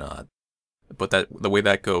Japan or not. But the way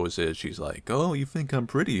that goes is she's like, oh, you think I'm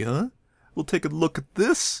pretty, huh? We'll take a look at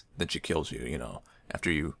this. Then she kills you, you know,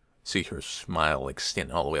 after you see her smile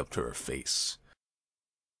extend all the way up to her face.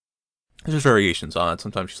 There's variations on it.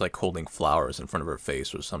 Sometimes she's like holding flowers in front of her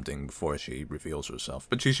face or something before she reveals herself.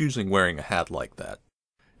 But she's usually wearing a hat like that.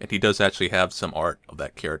 And he does actually have some art of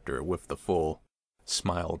that character with the full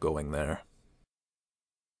smile going there.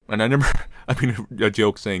 And I mean, a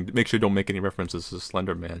joke saying, make sure you don't make any references to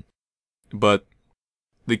Slender Man. But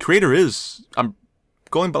the creator is, I'm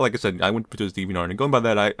going by, like I said, I went to his DeviantArt, and going by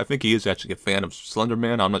that, I think he is actually a fan of Slender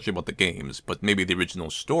Man. I'm not sure about the games, but maybe the original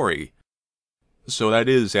story. So that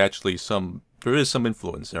is actually there is some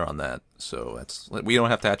influence there on that. So we don't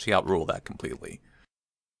have to actually outrule that completely.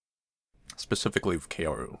 Specifically with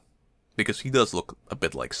Kaoru. Because he does look a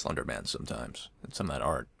bit like Slender Man sometimes, in some of that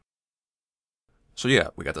art. So yeah,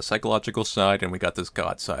 we got the psychological side, and we got this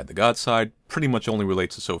God side. The God side pretty much only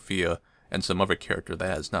relates to Sophia, and some other character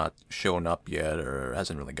that has not shown up yet, or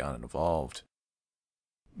hasn't really gotten involved.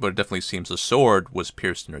 But it definitely seems the sword was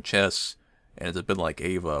pierced in her chest, and it's a bit like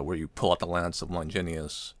Ava, where you pull out the lance of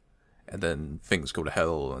Longinus, and then things go to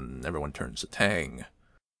hell, and everyone turns to Tang.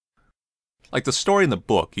 Like the story in the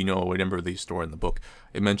book, you know, remember the story in the book,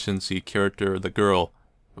 it mentions the character, the girl,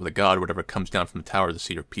 or the god, or whatever, comes down from the tower to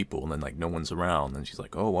see her people, and then, like, no one's around, and she's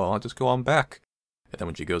like, oh, well, I'll just go on back. And then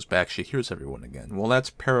when she goes back, she hears everyone again. Well,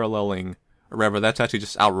 that's paralleling, or rather, that's actually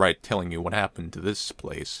just outright telling you what happened to this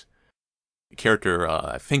place. The character,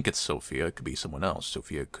 I think it's Sophia, it could be someone else.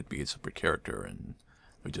 Sophia could be a separate character, and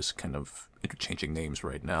we're just kind of interchanging names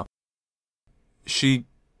right now. She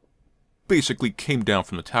basically came down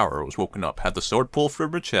from the tower, was woken up, had the sword pulled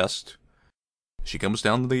from her chest. She comes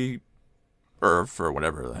down to the earth, or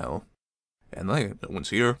whatever the hell, and no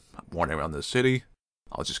one's here. I'm wandering around the city.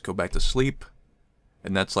 I'll just go back to sleep.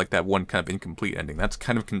 And that's like that one kind of incomplete ending. That's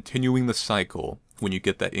kind of continuing the cycle when you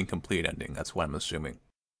get that incomplete ending. That's what I'm assuming.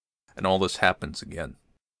 And all this happens again.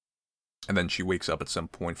 And then she wakes up at some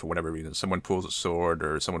point for whatever reason. Someone pulls a sword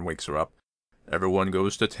or someone wakes her up. Everyone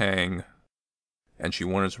goes to Tang. And she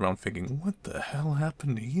wanders around thinking, what the hell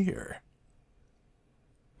happened here?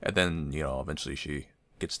 And then, you know, eventually she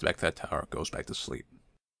gets back to that tower, goes back to sleep.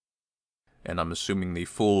 And I'm assuming the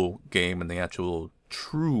full game and the actual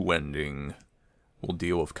true ending will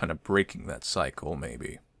deal with kind of breaking that cycle,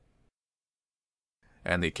 maybe.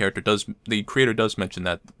 And the creator does mention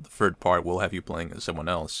that the third part will have you playing as someone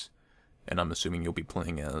else. And I'm assuming you'll be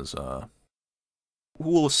playing as, who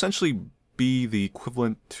will essentially be the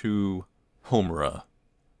equivalent to Homura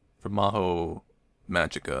from Maho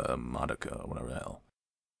Magica, Madoka, whatever the hell.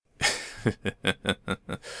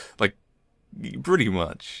 Like, pretty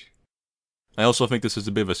much. I also think this is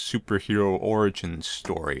a bit of a superhero origin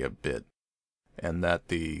story a bit. And that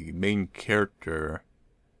the main character,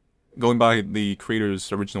 going by the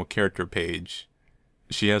creator's original character page,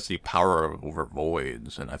 she has the power over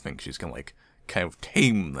voids, and I think she's gonna, like, kind of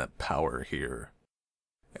tame that power here.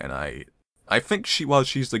 And I think while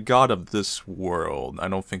she's the god of this world, I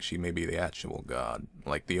don't think she may be the actual god,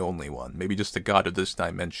 like the only one. Maybe just the god of this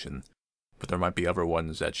dimension. But there might be other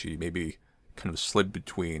ones that she maybe kind of slid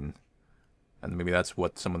between. And maybe that's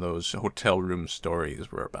what some of those hotel room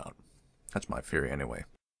stories were about. That's my theory anyway.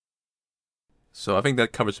 So I think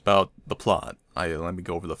that covers about the plot. Let me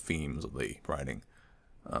go over the themes of the writing.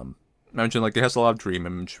 I mentioned, like, it has a lot of dream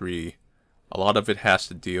imagery. A lot of it has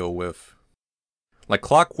to deal with, like,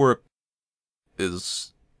 Clockwork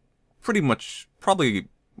is pretty much probably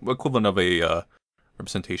equivalent of a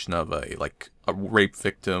representation of a rape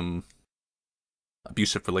victim,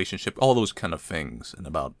 abusive relationship, all those kind of things, and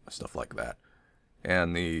about stuff like that.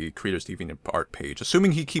 And the creator's Deviant Art page,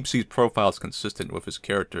 assuming he keeps these profiles consistent with his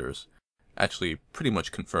characters, actually pretty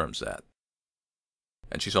much confirms that.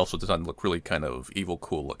 And she's also designed to look really kind of evil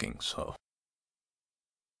cool looking, so.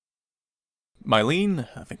 Mylene,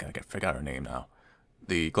 I think I forgot her name now.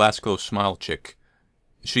 The Glassglow Smile chick,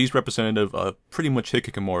 she's representative of pretty much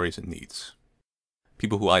hikikomoris and needs.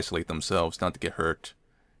 People who isolate themselves not to get hurt.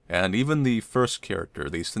 And even the first character,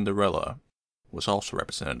 the Cinderella, was also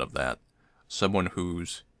representative of that. Someone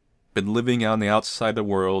who's been living out on the outside of the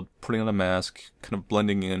world, putting on a mask, kind of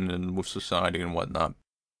blending in and with society and whatnot.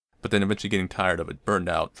 But then eventually getting tired of it, burned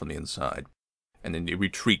out from the inside. And then you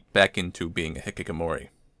retreat back into being a hikikomori.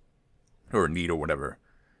 Or a need or whatever.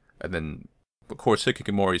 And then, of course,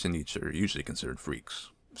 hikikomoris and needs are usually considered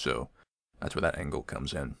freaks. So, that's where that angle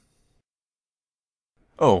comes in.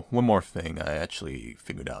 Oh, one more thing I actually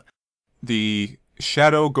figured out. The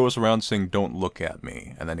shadow goes around saying, "Don't look at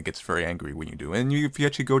me," and then it gets very angry when you do. And if you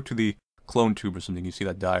actually go to the clone tube or something, you see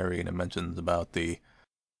that diary, and it mentions about the,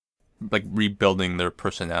 like, rebuilding their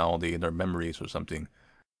personality and their memories or something.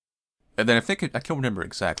 And then I can't remember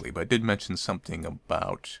exactly, but it did mention something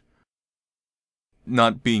about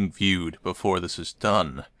not being viewed before this is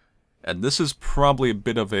done. And this is probably a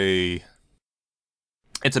bit of an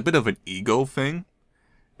ego thing,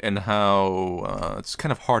 and how it's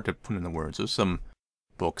kind of hard to put into words. There's some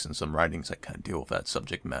books and some writings that kind of deal with that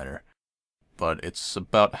subject matter, but it's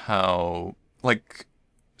about how, like,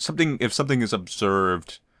 if something is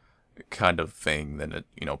observed kind of thing, then it,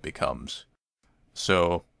 becomes.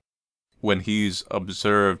 So, when he's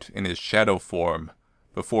observed in his shadow form,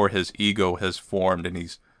 before his ego has formed and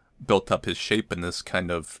he's built up his shape in this kind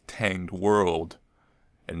of tanged world,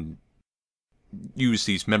 and use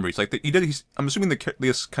these memories. Like, I'm assuming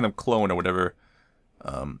this kind of clone or whatever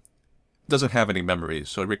doesn't have any memories,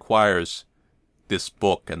 so it requires this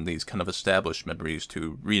book and these kind of established memories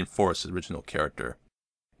to reinforce the original character.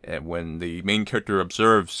 And when the main character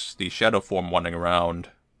observes the shadow form wandering around,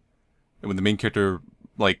 and when the main character,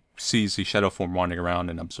 like, sees the shadow form wandering around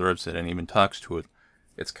and observes it and even talks to it,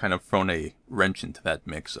 it's kind of thrown a wrench into that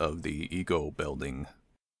mix of the ego building.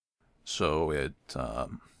 So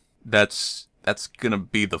that's gonna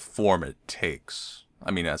be the form it takes.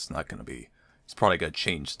 I mean, it's probably gonna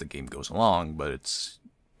change as the game goes along, but it's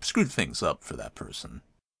screwed things up for that person.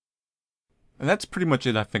 And that's pretty much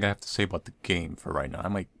it I think I have to say about the game for right now. I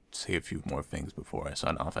might say a few more things before I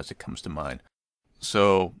sign off as it comes to mind.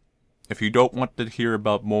 So, if you don't want to hear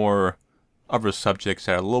about more other subjects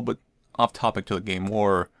that are a little bit off topic to the game,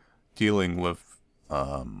 or dealing with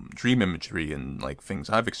dream imagery and, like, things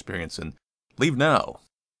I've experienced, and leave now.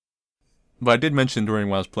 But I did mention during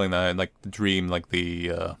when I was playing that, like, the dream, like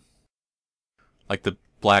the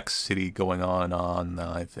Black City going on and on.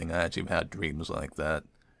 I think I actually had dreams like that.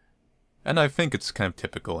 And I think it's kind of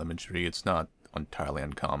typical imagery. It's not entirely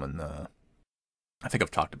uncommon. I think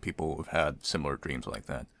I've talked to people who've had similar dreams like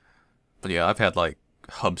that. But yeah, I've had, like,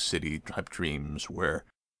 hub city type dreams where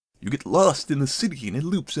you get lost in the city and it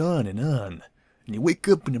loops on. And you wake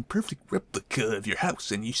up in a perfect replica of your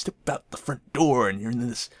house and you step out the front door and you're in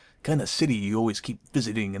this kind of city you always keep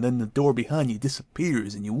visiting, and then the door behind you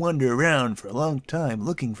disappears and you wander around for a long time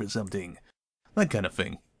looking for something. That kind of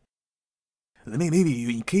thing. And then maybe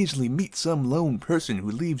you occasionally meet some lone person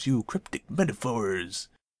who leaves you cryptic metaphors.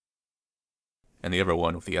 And the other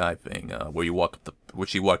one with the eye thing, where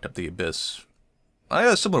she walked up the abyss, I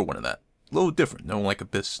had a similar one to that. A little different, no like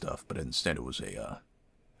Abyss stuff, but instead it was a,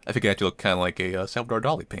 I think it actually looked kind of like a Salvador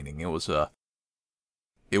Dali painting. It was a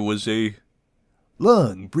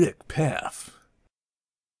long brick path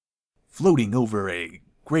floating over a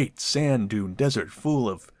great sand dune desert full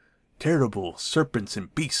of terrible serpents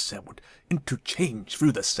and beasts that would interchange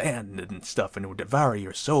through the sand and stuff and would devour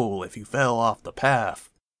your soul if you fell off the path.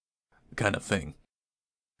 Kind of thing.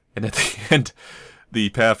 And at the end, the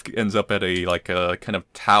path ends up at a kind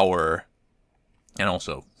of tower and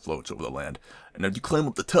also floats over the land. And as you climb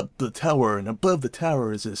up the top of the tower, and above the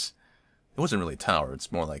tower is this, it wasn't really a tower,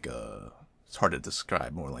 it's more like a, it's hard to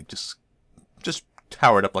describe, more like just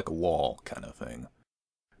towered up like a wall kind of thing.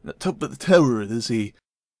 And at the top of the tower,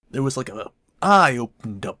 there was like a eye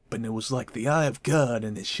opened up, and it was like the eye of God,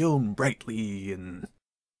 and it shone brightly, and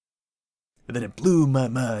then it blew my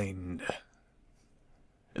mind.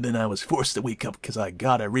 And then I was forced to wake up because I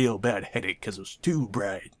got a real bad headache because it was too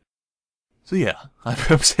bright. So yeah,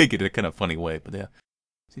 I'm saying it in a kind of funny way, but yeah,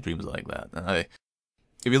 see dreams like that.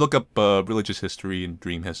 If you look up religious history and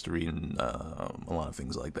dream history and a lot of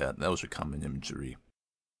things like that, those are common imagery.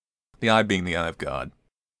 The eye being the eye of God.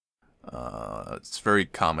 It's very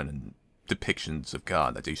common in depictions of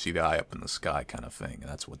God that you see the eye up in the sky kind of thing, and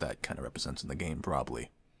that's what that kind of represents in the game, probably.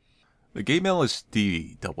 The game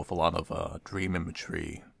LSD dealt with a lot of dream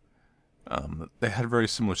imagery. They had a very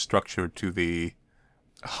similar structure to the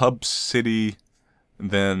hub city,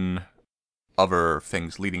 then other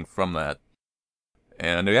things leading from that.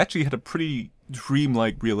 And they actually had a pretty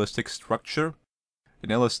dreamlike, realistic structure.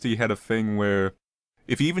 And LSD had a thing where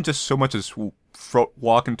if you even just so much as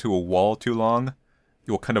walk into a wall too long,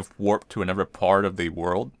 you'll kind of warp to another part of the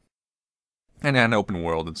world. And an open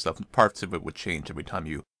world and stuff. Parts of it would change every time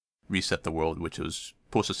you reset the world, which was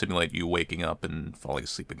supposed to simulate you waking up and falling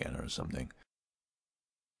asleep again or something.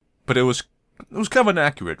 But it was kind of an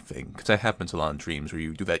accurate thing, because that happens a lot in dreams, where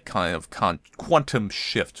you do that kind of quantum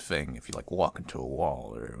shift thing if you like walk into a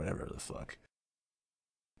wall or whatever the fuck.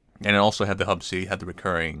 And it also had the hub C, had the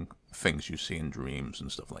recurring things you see in dreams and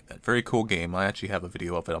stuff like that. Very cool game. I actually have a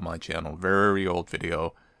video of it on my channel. Very old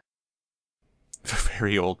video.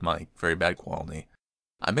 Very old mic. Very bad quality.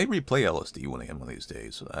 I may replay LSD one of these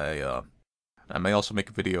days. I may also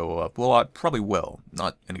make a video of, well, I probably will,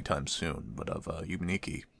 not anytime soon, but of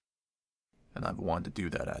Yumaniki. And I've wanted to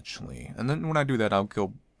do that, actually. And then when I do that, I'll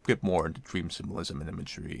go get more into dream symbolism and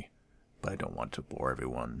imagery. But I don't want to bore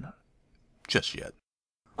everyone just yet.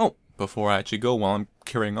 Oh, before I actually go, while I'm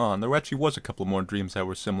carrying on, there actually was a couple more dreams that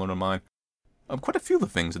were similar to mine. Quite a few of the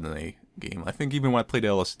things in the game. I think even when I played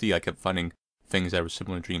LSD, I kept finding things that were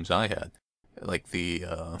similar to dreams I had. Like the,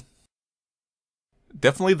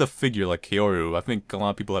 definitely the figure like Kyoru. I think a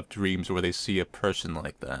lot of people have dreams where they see a person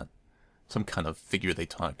like that. Some kind of figure they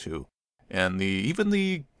talk to. And even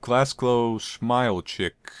the glass glow smile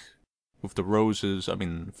chick with the roses, I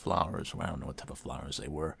mean flowers, I don't know what type of flowers they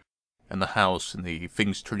were. And the house and the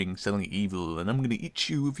things turning suddenly evil, and I'm gonna eat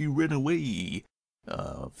you if you run away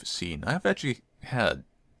scene. I've actually had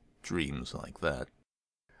dreams like that.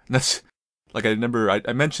 And that's, like I remember,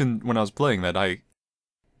 I mentioned when I was playing that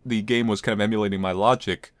the game was kind of emulating my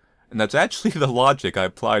logic, and that's actually the logic I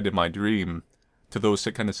applied in my dream to those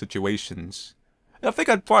kind of situations. And I think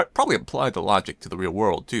I'd probably apply the logic to the real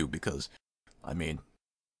world too, because, I mean,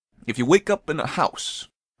 if you wake up in a house,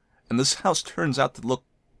 and this house turns out to look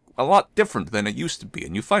a lot different than it used to be,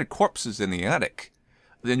 and you find corpses in the attic,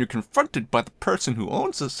 then you're confronted by the person who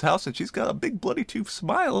owns this house, and she's got a big bloody tooth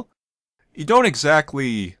smile. You don't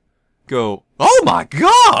exactly go, "Oh my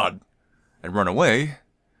god!" and run away.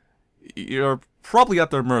 You're probably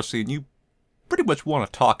at their mercy, and you pretty much want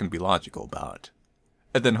to talk and be logical about it.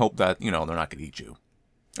 And then hope that, you know, they're not going to eat you.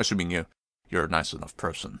 Assuming you're a nice enough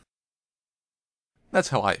person. That's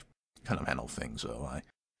how I kind of handle things, though.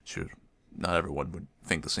 Sure, not everyone would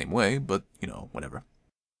think the same way, but, you know, whatever.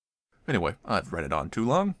 Anyway, I've read it on too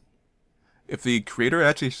long. If the creator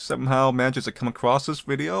actually somehow manages to come across this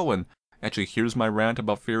video and actually hears my rant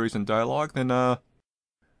about theories and dialogue, then,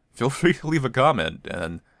 feel free to leave a comment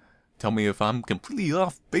and tell me if I'm completely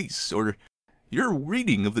off base, or your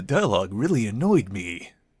reading of the dialogue really annoyed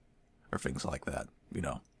me, or things like that, you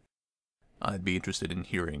know. I'd be interested in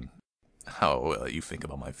hearing how you think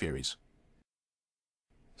about my theories.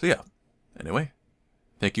 So yeah, anyway,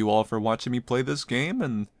 thank you all for watching me play this game,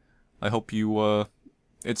 and I hope you,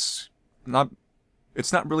 it's not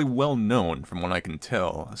really well known from what I can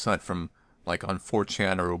tell, aside from, like, on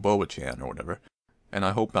 4chan or Oboa-chan or whatever, and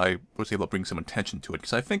I hope I was able to bring some attention to it,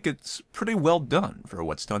 because I think it's pretty well done for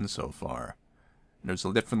what's done so far. There's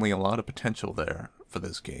definitely a lot of potential there for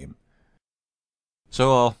this game.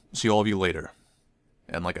 So I'll see all of you later.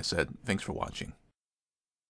 And like I said, thanks for watching.